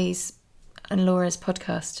Holly's and Laura's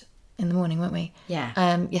podcast in the morning, weren't we?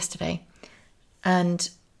 Yeah. Yesterday. And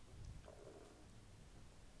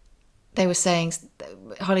they were saying...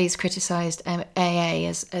 Holly's criticised AA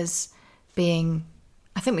as being...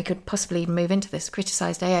 I think we could possibly even move into this,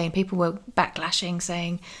 criticised AA, and people were backlashing,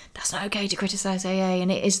 saying, that's not okay to criticise AA,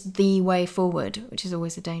 and it is the way forward, which is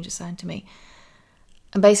always a danger sign to me.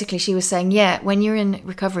 And basically she was saying, yeah, when you're in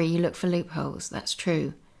recovery, you look for loopholes. That's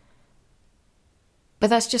true. But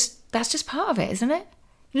that's just part of it, isn't it?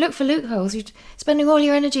 You look for loopholes. You're spending all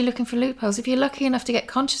your energy looking for loopholes. If you're lucky enough to get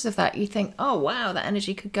conscious of that, you think, oh, wow, that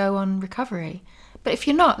energy could go on recovery. But if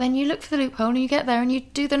you're not, then you look for the loophole and you get there and you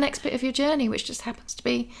do the next bit of your journey, which just happens to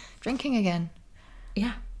be drinking again.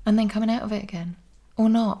 Yeah. And then coming out of it again. Or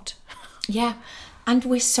not. Yeah. And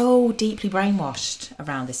we're so deeply brainwashed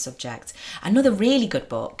around this subject. Another really good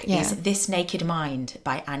book is This Naked Mind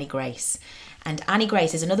by Annie Grace. And Annie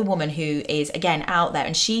Grace is another woman who is, again, out there,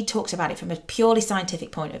 and she talks about it from a purely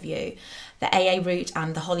scientific point of view. The AA route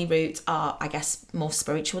and the Holly route are, I guess, more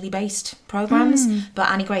spiritually based programs, but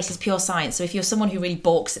Annie Grace is pure science. So if you're someone who really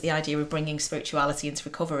balks at the idea of bringing spirituality into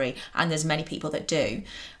recovery, and there's many people that do,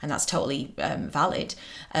 and that's totally valid,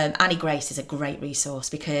 Annie Grace is a great resource,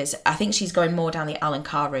 because I think she's going more down the Alan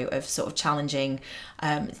Carr route of sort of challenging,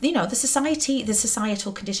 the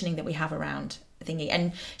societal conditioning that we have around thingy.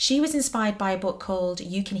 And she was inspired by a book called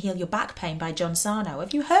You Can Heal Your Back Pain by John Sarno.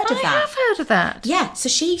 Have you heard of that? I have heard of that. Yeah, so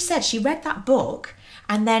she said she read that book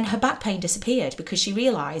and then her back pain disappeared because she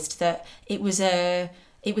realised that it was a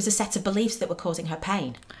set of beliefs that were causing her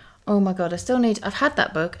pain. Oh my God, I've had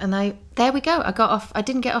that book and there we go. I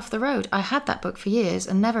didn't get off the road. I had that book for years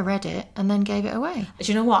and never read it and then gave it away.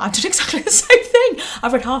 Do you know what? I've done exactly the same thing.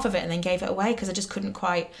 I've read half of it and then gave it away because I just couldn't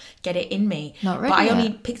quite get it in me. Not ready But I yet.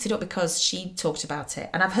 only picked it up because she talked about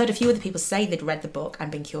it. And I've heard a few other people say they'd read the book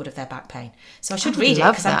and been cured of their back pain. So I should read it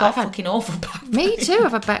because I've got fucking awful back pain. Me too.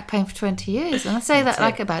 I've had back pain for 20 years. And I say that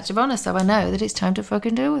like a badge of honour, so I know that it's time to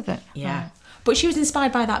fucking deal with it. Yeah. But she was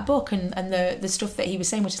inspired by that book and the stuff that he was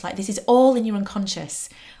saying, which is like, this is all in your unconscious.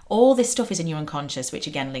 All this stuff is in your unconscious, which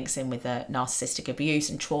again links in with the narcissistic abuse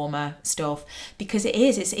and trauma stuff, because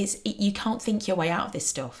you can't think your way out of this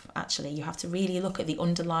stuff, actually. You have to really look at the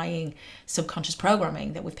underlying subconscious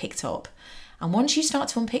programming that we've picked up. And once you start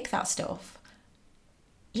to unpick that stuff,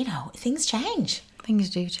 things change.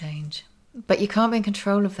 Things do change. But you can't be in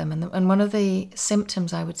control of them. And one of the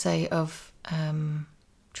symptoms, I would say, of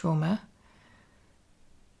trauma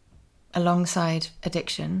alongside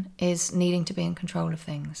addiction is needing to be in control of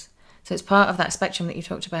things. So it's part of that spectrum that you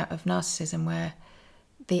talked about of narcissism, where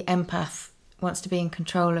the empath wants to be in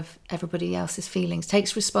control of everybody else's feelings,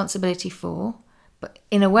 takes responsibility for, but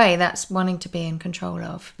in a way that's wanting to be in control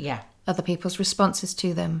of other people's responses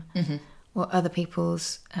to them, or other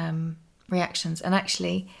people's reactions. And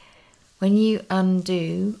actually, when you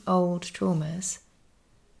undo old traumas,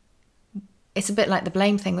 it's a bit like the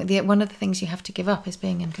blame thing. One of the things you have to give up is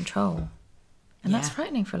being in control. And that's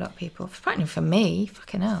frightening for a lot of people. Frightening for me,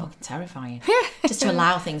 fucking hell. Terrifying. Just to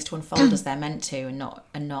allow things to unfold as they're meant to,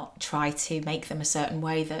 and not try to make them a certain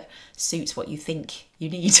way that suits what you think you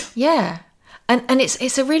need. Yeah. And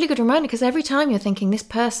it's a really good reminder, because every time you're thinking this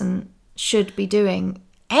person should be doing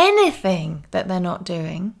anything that they're not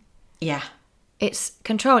doing. Yeah. It's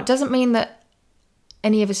control. It doesn't mean that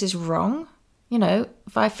any of us is wrong. You know,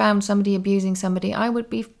 if I found somebody abusing somebody, I would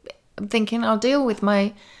be thinking I'll deal with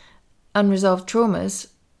my unresolved traumas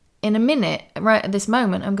in a minute. Right at this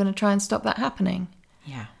moment, I'm going to try and stop that happening.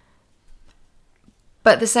 Yeah.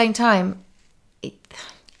 But at the same time,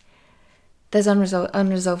 there's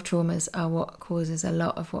unresolved traumas are what causes a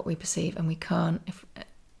lot of what we perceive, and we can't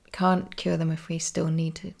cure them if we still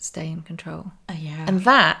need to stay in control. Yeah. And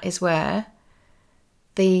that is where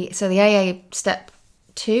the AA step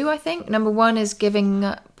 2, I think, number 1 is giving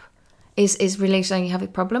up, is releasing you have a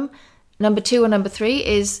problem. Number 2 or number 3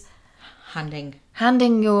 is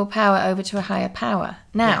handing your power over to a higher power.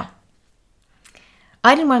 Now,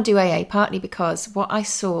 I didn't want to do AA partly because what I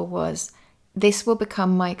saw was this will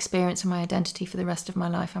become my experience and my identity for the rest of my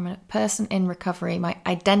life. I'm a person in recovery. My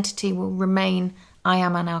identity will remain I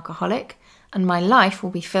am an alcoholic, and my life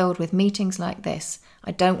will be filled with meetings like this.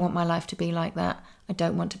 I don't want my life to be like that. I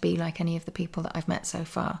don't want to be like any of the people that I've met so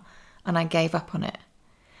far. And I gave up on it.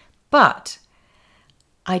 But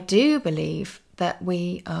I do believe that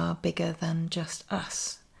we are bigger than just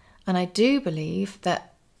us. And I do believe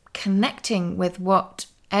that connecting with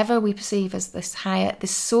whatever we perceive as this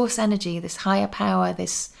source energy, this higher power,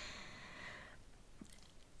 this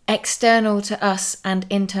external to us and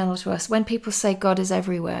internal to us. When people say God is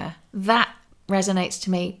everywhere, that resonates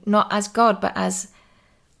to me, not as God, but as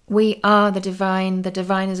we are the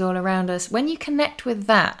divine is all around us. When you connect with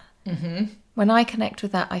that, when I connect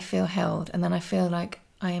with that, I feel held, and then I feel like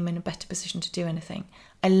I am in a better position to do anything.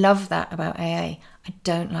 I love that about AA. I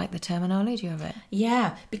don't like the terminology of it.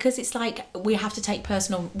 Yeah, because it's like we're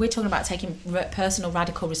talking about taking personal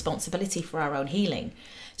radical responsibility for our own healing.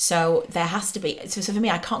 So there has to be, so for me,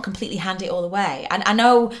 I can't completely hand it all away. And I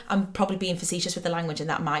know I'm probably being facetious with the language, and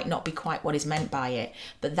that might not be quite what is meant by it,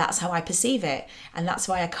 but that's how I perceive it. And that's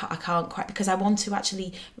why I can't quite, because I want to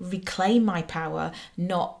actually reclaim my power,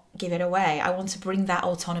 not give it away. I want to bring that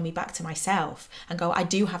autonomy back to myself and go, I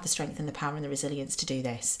do have the strength and the power and the resilience to do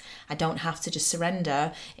this. I don't have to just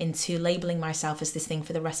surrender into labeling myself as this thing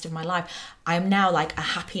for the rest of my life. I am now like a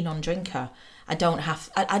happy non-drinker. I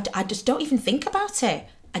just don't even think about it.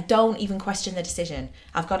 I don't even question the decision.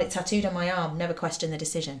 I've got it tattooed on my arm, never question the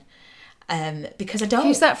decision. Because I don't.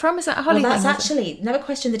 Who's that from? Is that a Holly thing? That's actually, never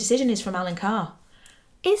question the decision is from Alan Carr.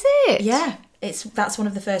 Is it? Yeah. That's one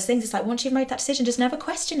of the first things. It's like, once you've made that decision, just never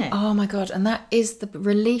question it. Oh my God. And that is the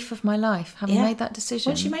relief of my life, having made that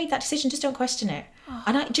decision. Once you made that decision, just don't question it. Oh.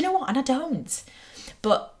 And do you know what? And I don't.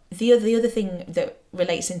 But the other thing that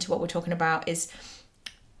relates into what we're talking about is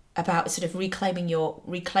about sort of reclaiming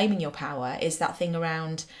your power, is that thing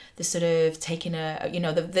around the sort of taking that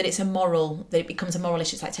it becomes a moral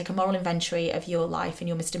issue. It's like, take a moral inventory of your life and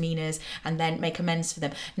your misdemeanors and then make amends for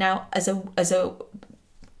them. Now, as a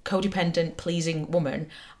codependent, pleasing woman,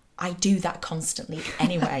 I do that constantly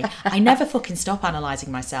anyway. I never fucking stop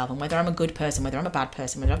analysing myself and whether I'm a good person, whether I'm a bad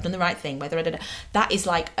person, whether I've done the right thing, that is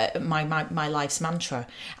like my life's mantra,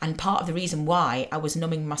 and part of the reason why I was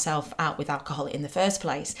numbing myself out with alcohol in the first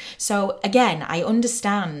place. So again, I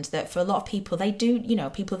understand that for a lot of people, there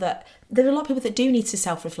are a lot of people that do need to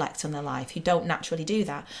self-reflect on their life who don't naturally do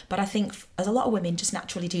that. But I think as a lot of women just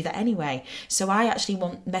naturally do that anyway. So I actually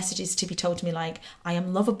want messages to be told to me like, I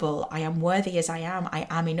am lovable, I am worthy as I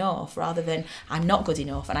am enough, rather than I'm not good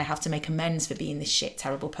enough and I have to make amends for being this shit,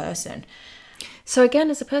 terrible person. So again,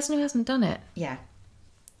 as a person who hasn't done it,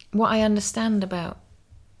 what I understand about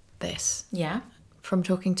this, from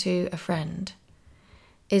talking to a friend,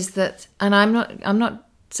 is that, and I'm not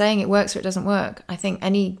saying it works or it doesn't work. I think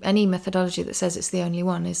any methodology that says it's the only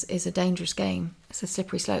one is a dangerous game. It's a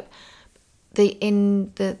slippery slope.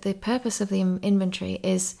 The purpose of the inventory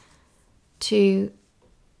is to.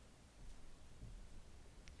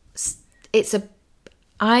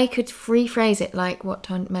 I could rephrase it like what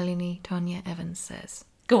Melanie Tonya Evans says.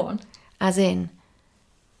 Go on. As in,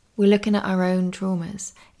 we're looking at our own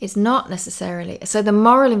traumas. It's not necessarily... So the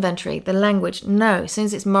moral inventory, the language, no. As soon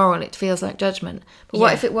as it's moral, it feels like judgment. But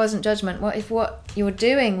what if it wasn't judgment? What if what you're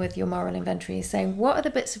doing with your moral inventory is saying, what are the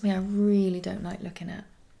bits of me I really don't like looking at?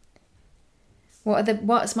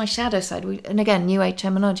 What's my shadow side? And again, New Age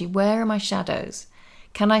terminology. Where are my shadows?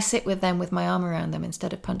 Can I sit with them with my arm around them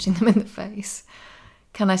instead of punching them in the face?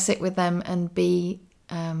 Can I sit with them and be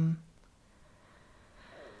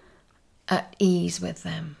at ease with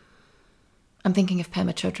them? I'm thinking of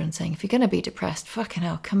Pema Chodron saying, if you're going to be depressed, fucking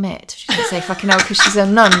hell, commit. She doesn't say fucking hell because she's a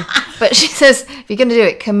nun. But she says, if you're going to do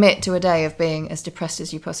it, commit to a day of being as depressed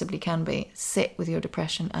as you possibly can be. Sit with your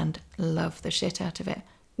depression and love the shit out of it.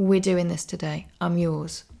 We're doing this today. I'm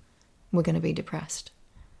yours. We're going to be depressed.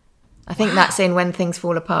 I think that's in When Things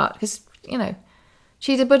Fall Apart. Because, you know,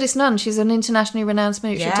 she's a Buddhist nun. She's an internationally renowned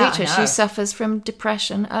spiritual teacher. She suffers from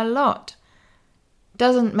depression a lot.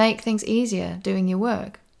 Doesn't make things easier doing your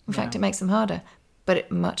work. In fact, it makes them harder, but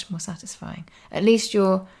it's much more satisfying. At least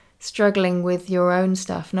you're struggling with your own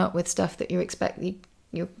stuff, not with stuff that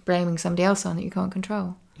you're blaming somebody else on that you can't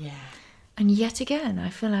control. Yeah. And yet again, I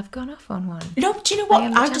feel I've gone off on one. No, do you know what?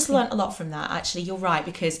 I just learnt a lot from that, actually. You're right,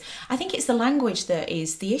 because I think it's the language that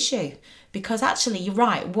is the issue. Because actually, you're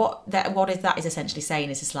right. What that is essentially saying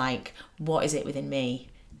is just like, what is it within me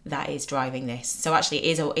that is driving this? So actually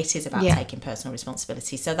it is about taking personal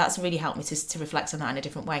responsibility. So that's really helped me to reflect on that in a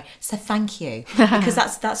different way. So thank you, because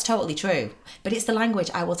that's totally true. But it's the language.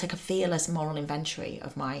 I will take a fearless moral inventory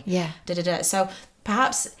of my So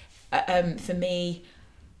perhaps for me,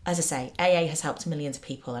 as I say, AA has helped millions of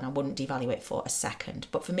people, and I wouldn't devalue it for a second.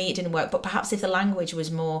 But for me, it didn't work. But perhaps if the language was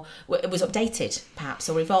updated, perhaps,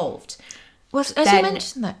 or evolved. Well, as you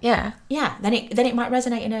mentioned that, then it might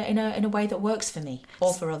resonate in a way that works for me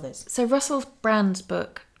or for others. So Russell Brand's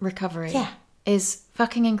book Recovery is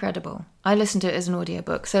fucking incredible. I listened to it as an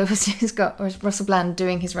audiobook, so he's got Russell Brand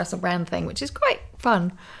doing his Russell Brand thing, which is quite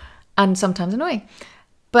fun and sometimes annoying.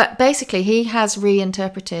 But basically, he has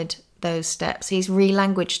reinterpreted those steps. He's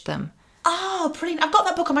relanguaged them. Oh, brilliant! I've got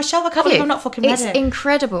that book on my shelf. I can't believe I've not fucking read it. It's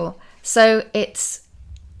incredible. So it's.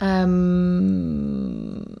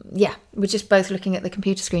 We're just both looking at the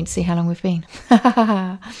computer screen to see how long we've been.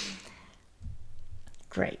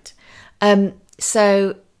 Great.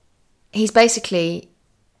 So he's basically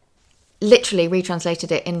literally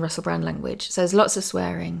retranslated it in Russell Brand language. So there's lots of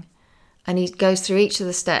swearing, and he goes through each of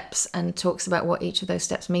the steps and talks about what each of those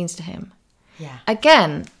steps means to him. Yeah.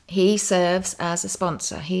 Again, he serves as a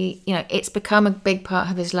sponsor. It's become a big part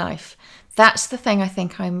of his life. That's the thing I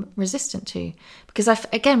think I'm resistant to. Because,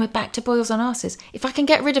 we're back to boils on arses. If I can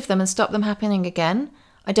get rid of them and stop them happening again,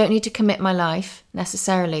 I don't need to commit my life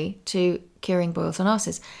necessarily to curing boils on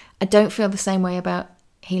arses. I don't feel the same way about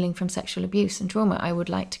healing from sexual abuse and trauma. I would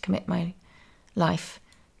like to commit my life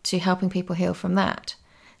to helping people heal from that.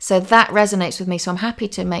 So that resonates with me. So I'm happy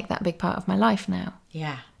to make that big part of my life now.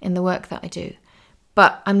 Yeah. In the work that I do.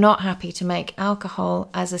 But I'm not happy to make alcohol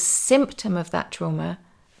as a symptom of that trauma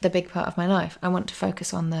the big part of my life. I want to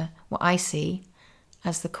focus on what I see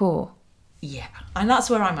as the core. Yeah, and that's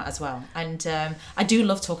where I'm at as well. And I do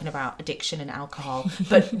love talking about addiction and alcohol,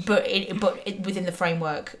 but within the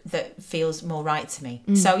framework that feels more right to me.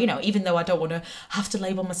 So, even though I don't want to have to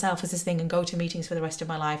label myself as this thing and go to meetings for the rest of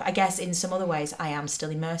my life, I guess in some other ways I am still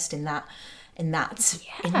immersed in that.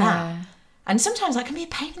 And sometimes that can be a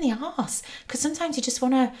pain in the arse, because sometimes you just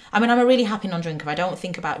want to... I'm a really happy non-drinker. I don't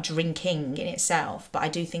think about drinking in itself, but I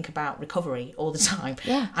do think about recovery all the time.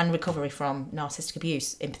 Yeah. And recovery from narcissistic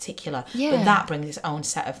abuse in particular. Yeah. But that brings its own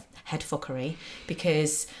set of head fuckery,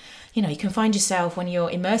 because, you can find yourself when you're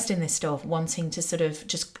immersed in this stuff wanting to sort of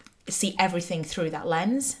just see everything through that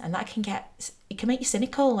lens, and that can make you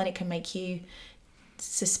cynical, and it can make you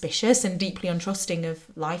suspicious and deeply untrusting of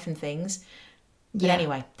life and things. But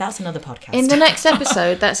anyway, that's another podcast. In the next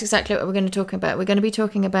episode, that's exactly what we're going to talk about. We're going to be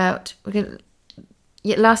talking about...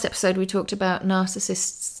 last episode, we talked about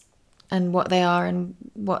narcissists and what they are and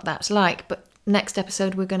what that's like. But next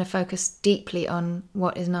episode, we're going to focus deeply on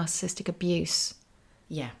what is narcissistic abuse.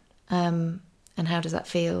 Yeah. And how does that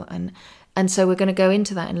feel? And so we're going to go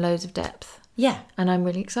into that in loads of depth. Yeah. And I'm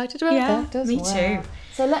really excited about that. Me too.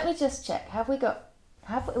 So let me just check. Have we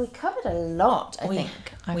covered a lot, I think.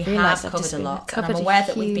 We have covered a lot. And I'm aware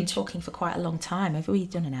that we've been talking for quite a long time. Have we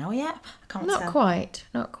done an hour yet? I can't tell.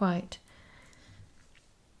 Not quite.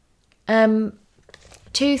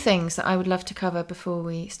 2 things that I would love to cover before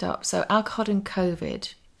we stop. So alcohol and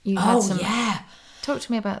COVID. Talk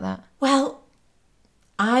to me about that. Well,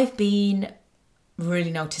 I've been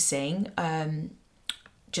really noticing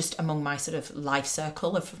just among my sort of life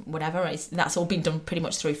circle of whatever. That's all been done pretty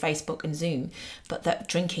much through Facebook and Zoom, but that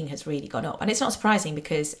drinking has really gone up. And it's not surprising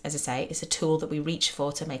because, as I say, it's a tool that we reach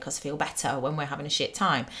for to make us feel better when we're having a shit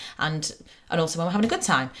time and also when we're having a good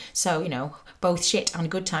time. So, you know, both shit and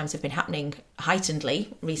good times have been happening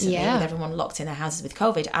heightenedly recently with everyone locked in their houses with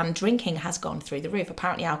COVID, and drinking has gone through the roof.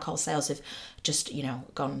 Apparently alcohol sales have just, you know,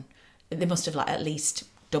 gone, they must have like at least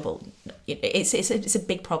doubled. It's a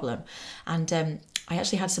big problem. And I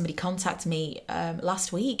actually had somebody contact me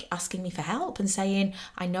last week asking me for help and saying,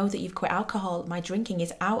 I know that you've quit alcohol. My drinking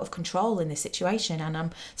is out of control in this situation, and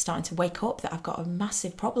I'm starting to wake up that I've got a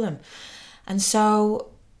massive problem. And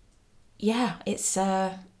so, yeah, it's...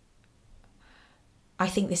 I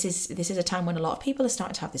think this is a time when a lot of people are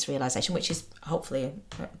starting to have this realisation, which is hopefully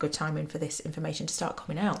a good timing for this information to start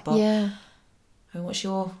coming out. But I mean, what's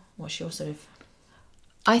your sort of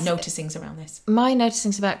noticings around this? My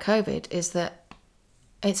noticings about COVID is that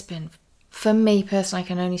it's been, for me personally, I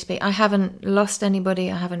can only speak. I haven't lost anybody.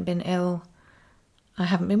 I haven't been ill. I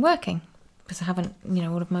haven't been working because I haven't, you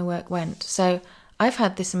know, all of my work went. So I've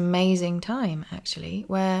had this amazing time actually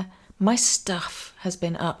where my stuff has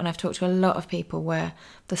been up, and I've talked to a lot of people where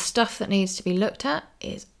the stuff that needs to be looked at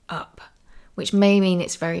is up, which may mean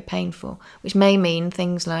it's very painful, which may mean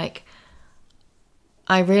things like,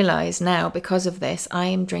 I realise now because of this, I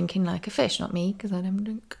am drinking like a fish. Not me, because I haven't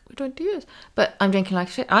drink for 20 years. But I'm drinking like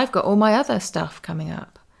a fish. I've got all my other stuff coming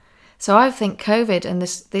up. So I think COVID and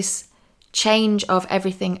this change of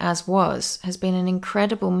everything as was has been an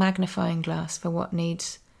incredible magnifying glass for what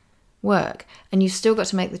needs work. And you've still got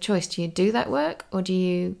to make the choice. Do you do that work or do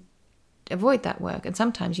you avoid that work? And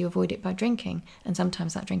sometimes you avoid it by drinking. And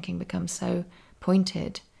sometimes that drinking becomes so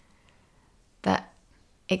pointed that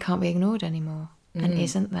it can't be ignored anymore. And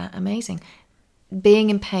isn't that amazing? Being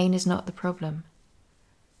in pain is not the problem.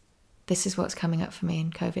 This is what's coming up for me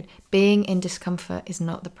in COVID. Being in discomfort is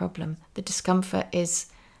not the problem. The discomfort is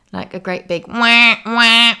like a great big wah,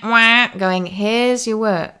 wah, wah, going, here's your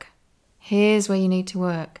work. Here's where you need to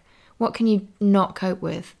work. What can you not cope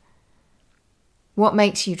with? What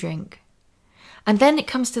makes you drink? And then it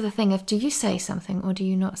comes to the thing of, do you say something or do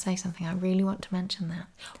you not say something? I really want to mention that.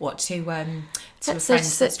 What, to a friend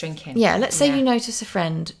that's drinking? Yeah, let's say you notice a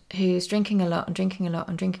friend who's drinking a lot and drinking a lot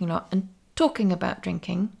and drinking a lot and talking about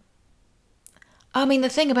drinking. I mean, the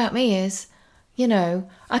thing about me is, you know,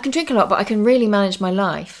 I can drink a lot, but I can really manage my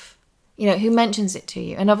life. You know, who mentions it to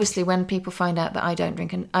you? And obviously when people find out that I don't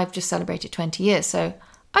drink, and I've just celebrated 20 years, so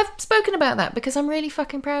I've spoken about that because I'm really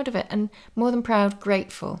fucking proud of it, and more than proud,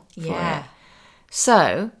 grateful for it.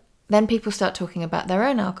 So then people start talking about their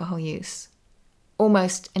own alcohol use,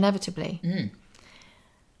 almost inevitably.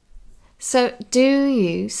 So do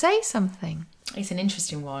you say something? It's an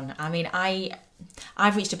interesting one. I mean,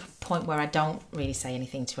 I've reached a point where I don't really say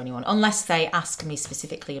anything to anyone unless they ask me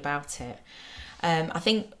specifically about it. I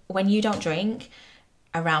think when you don't drink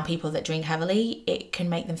around people that drink heavily, it can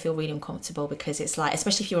make them feel really uncomfortable, because it's like,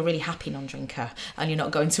 especially if you're a really happy non-drinker and you're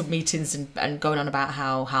not going to meetings and going on about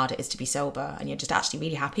how hard it is to be sober, and you're just actually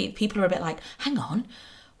really happy, people are a bit like, hang on,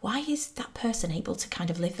 why is that person able to kind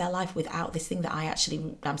of live their life without this thing that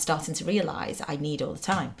I'm starting to realise I need all the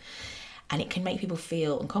time? And it can make people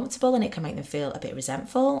feel uncomfortable, and it can make them feel a bit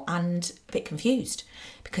resentful and a bit confused,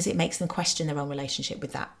 because it makes them question their own relationship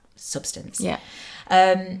with that substance.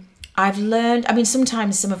 I've learned, I mean,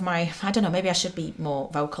 sometimes some of my, I don't know, maybe I should be more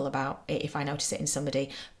vocal about it if I notice it in somebody,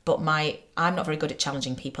 but I'm not very good at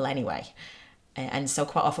challenging people anyway. And so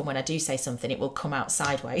quite often when I do say something, it will come out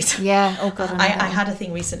sideways. Yeah, oh God. I had a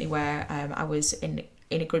thing recently where I was in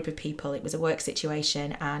a group of people. It was a work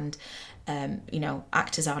situation, and you know,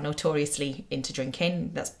 actors are notoriously into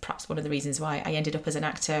drinking. That's perhaps one of the reasons why I ended up as an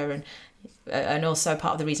actor, and also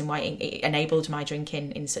part of the reason why it enabled my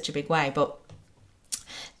drinking in such a big way. But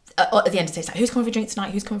at the end of the day, it's like, who's coming for a drink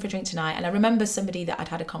tonight? Who's coming for a drink tonight? And I remember somebody that I'd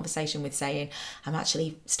had a conversation with saying, I'm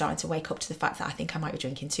actually starting to wake up to the fact that I think I might be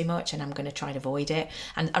drinking too much, and I'm going to try and avoid it.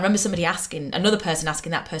 And I remember another person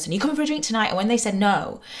asking that person, are you coming for a drink tonight? And when they said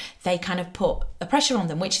no, they kind of put a pressure on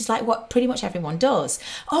them, which is like what pretty much everyone does.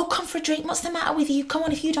 Oh, come for a drink. What's the matter with you? Come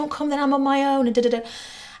on, if you don't come, then I'm on my own.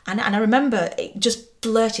 And I remember it just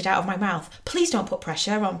blurted out of my mouth, please don't put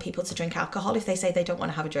pressure on people to drink alcohol if they say they don't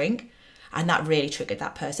want to have a drink. And that really triggered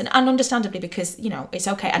that person. And understandably, because, you know, it's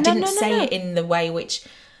okay. I didn't say it in the way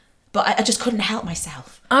but I just couldn't help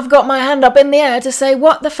myself. I've got my hand up in the air to say,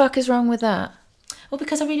 what the fuck is wrong with that? Well,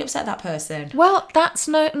 because I really upset that person. Well, that's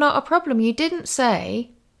not a problem. You didn't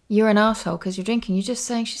say you're an arsehole because you're drinking. You're just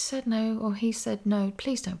saying she said no or he said no.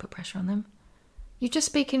 Please don't put pressure on them. You're just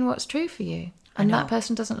speaking what's true for you. And that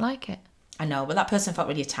person doesn't like it. I know, but that person felt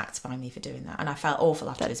really attacked by me for doing that, and I felt awful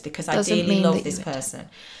afterwards because I doesn't dearly mean love that this you person.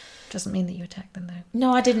 Doesn't mean that you attacked them though.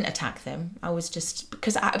 No, I didn't attack them. I was just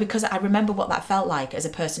because I remember what that felt like as a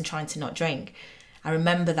person trying to not drink. I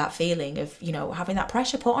remember that feeling of, you know, having that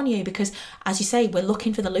pressure put on you because, as you say, we're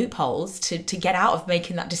looking for the loopholes to get out of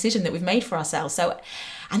making that decision that we've made for ourselves. So,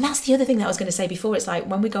 and that's the other thing that I was going to say before. It's like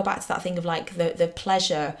when we go back to that thing of like the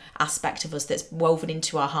pleasure aspect of us that's woven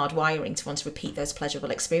into our hard wiring to want to repeat those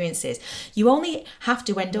pleasurable experiences, you only have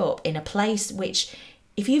to end up in a place which,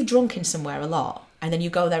 if you've drunken somewhere a lot and then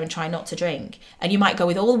you go there and try not to drink, and you might go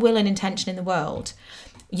with all the will and intention in the world,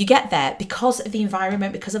 you get there because of the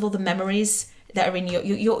environment, because of all the memories that are in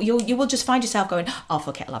you will just find yourself going, oh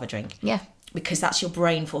fuck it, I'll have a drink. Yeah. Because that's your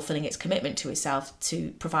brain fulfilling its commitment to itself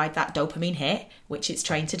to provide that dopamine hit, which it's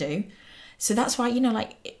trained to do. So that's why, you know,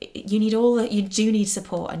 like you do need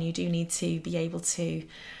support, and you do need to be able to,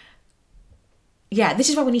 yeah, this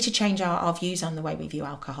is why we need to change our views on the way we view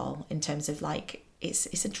alcohol in terms of like,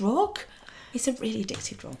 it's a drug. It's a really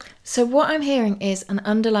addictive drug. So what I'm hearing is an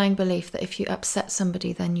underlying belief that if you upset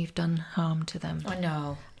somebody, then you've done harm to them. I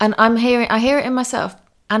know. And I hear it in myself,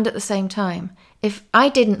 and at the same time, if I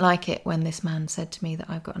didn't like it when this man said to me that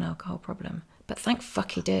I've got an alcohol problem, but thank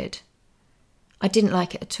fuck he did. I didn't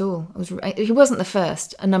like it at all. He wasn't the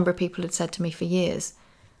first. A number of people had said to me for years,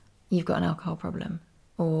 you've got an alcohol problem.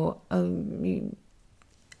 Or,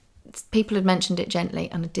 people had mentioned it gently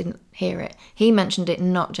and I didn't hear it. He mentioned it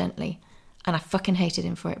not gently. And I fucking hated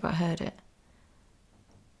him for it, but I heard it.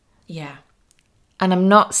 Yeah. And I'm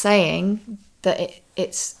not saying that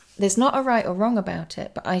there's not a right or wrong about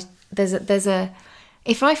it, but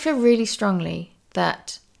if I feel really strongly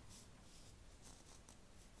that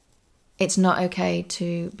it's not okay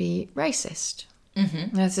to be racist,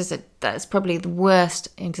 that's probably the worst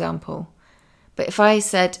example. But if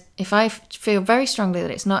I feel very strongly that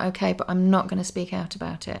it's not okay, but I'm not going to speak out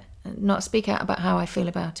about it, not speak out about how I feel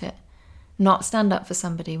about it, not stand up for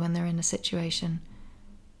somebody when they're in a situation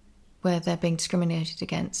where they're being discriminated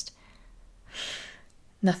against,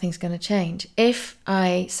 nothing's going to change. If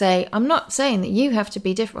I say, I'm not saying that you have to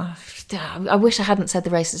be different. I wish I hadn't said the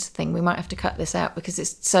racist thing. We might have to cut this out because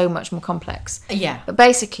it's so much more complex. Yeah. But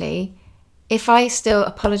basically, if I still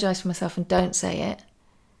apologise for myself and don't say it,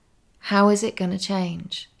 how is it going to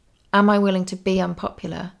change? Am I willing to be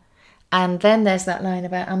unpopular? And then there's that line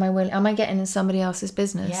about, am I getting in somebody else's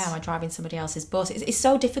business? Yeah, am I driving somebody else's bus? It's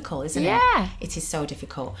so difficult, isn't it? Yeah. It is so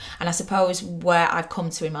difficult. And I suppose where I've come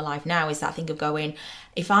to in my life now is that thing of going,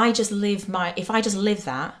 if I just live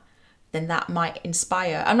that, then that might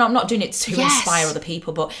inspire. I'm not doing it to inspire other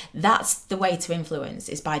people, but that's the way to influence,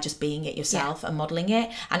 is by just being it yourself and modelling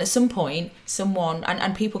it. And at some point, someone,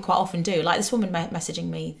 and people quite often do, like this woman messaging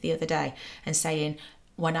me the other day and saying,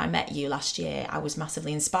 when I met you last year, I was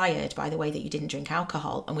massively inspired by the way that you didn't drink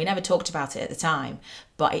alcohol. And we never talked about it at the time,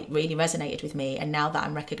 but it really resonated with me. And now that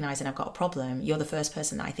I'm recognising I've got a problem, you're the first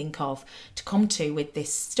person that I think of to come to with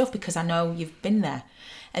this stuff, because I know you've been there.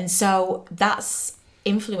 And so that's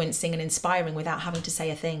influencing and inspiring without having to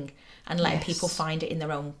say a thing, and letting people find it in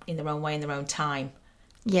their own way, in their own time.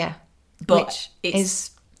 Yeah. But which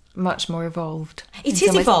is much more evolved. It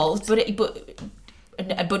is evolved,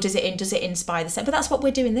 but does it inspire the same? But that's what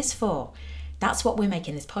we're doing this for. That's what we're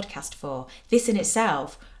making this podcast for. This in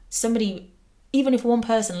itself, somebody, even if one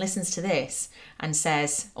person listens to this and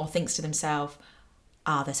says or thinks to themselves,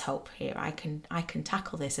 there's hope here. I can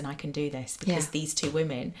tackle this and I can do this because these two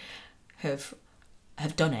women have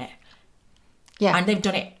done it. Yeah. And they've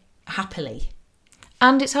done it happily.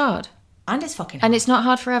 And it's hard. And it's fucking hard. And it's not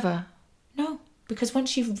hard forever. No, because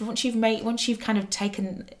once you've kind of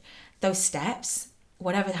taken those steps,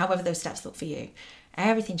 however those steps look for you,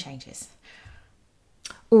 everything changes.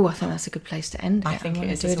 Oh, I think that's a good place to end it. I think it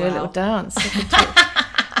is as well. Do a little dance.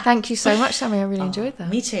 Thank you so much, Sammy. I really enjoyed that.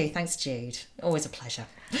 Me too. Thanks, Jude. Always a pleasure.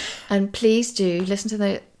 And please do listen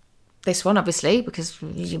to this one, obviously, because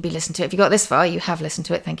you'll be listening to it. If you got this far, you have listened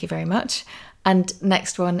to it. Thank you very much. And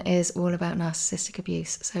next one is all about narcissistic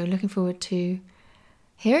abuse. So looking forward to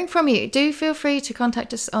hearing from you. Do feel free to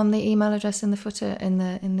contact us on the email address in the footer in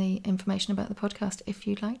the information about the podcast if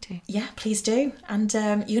you'd like to. Yeah, please do. And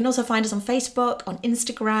you can also find us on Facebook, on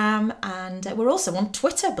Instagram, and we're also on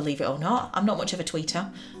Twitter, believe it or not. I'm not much of a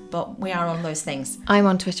tweeter, but we are on those things. I'm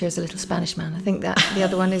on Twitter as a little Spanish man. I think that the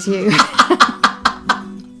other one is you.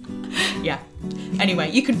 Yeah.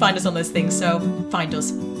 Anyway, you can find us on those things, so find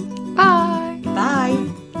us. Bye. Bye.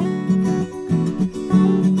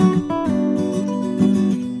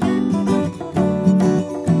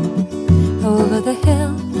 Over the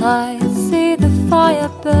hill I see the fire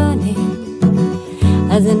burning,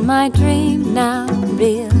 as in my dream now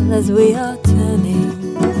real, as as we are turning.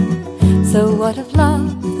 So what of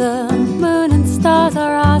love, the moon and stars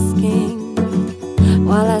are asking,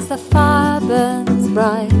 while as the fire burns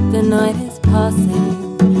bright, the night is passing.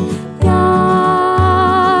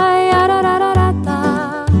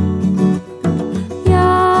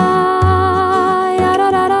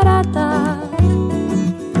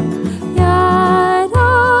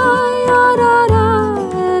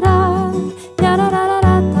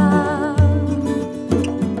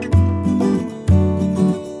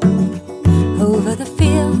 Over the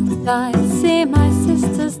field I see my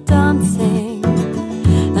sisters dancing,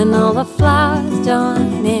 and all the flowers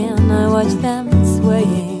join in, I watch them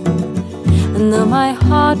swaying. And though my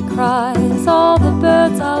heart cries, all the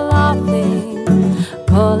birds are laughing,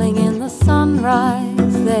 calling in the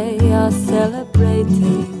sunrise, they are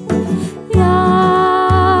celebrating.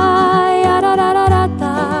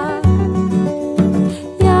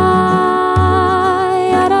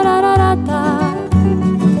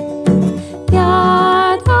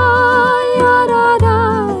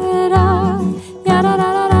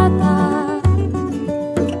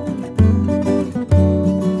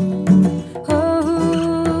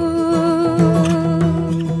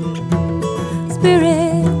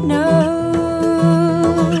 Spirit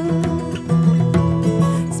knows,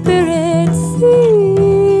 Spirit sees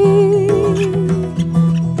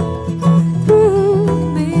through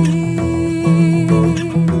me,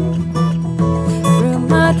 through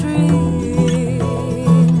my dreams.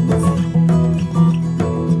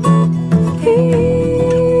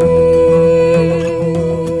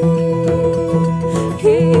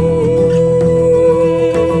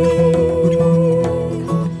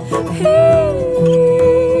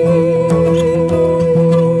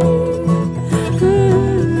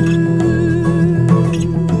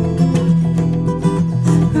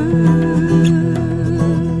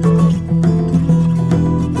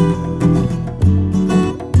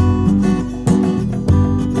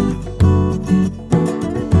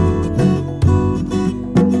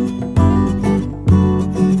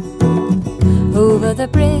 Over the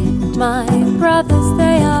bridge, my brothers,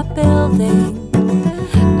 they are building.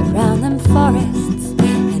 Around them forests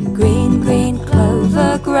and green, green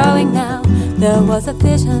clover growing now. There was a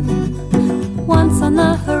vision once on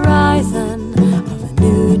the horizon of a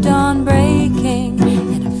new dawn breaking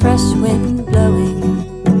and a fresh wind blowing.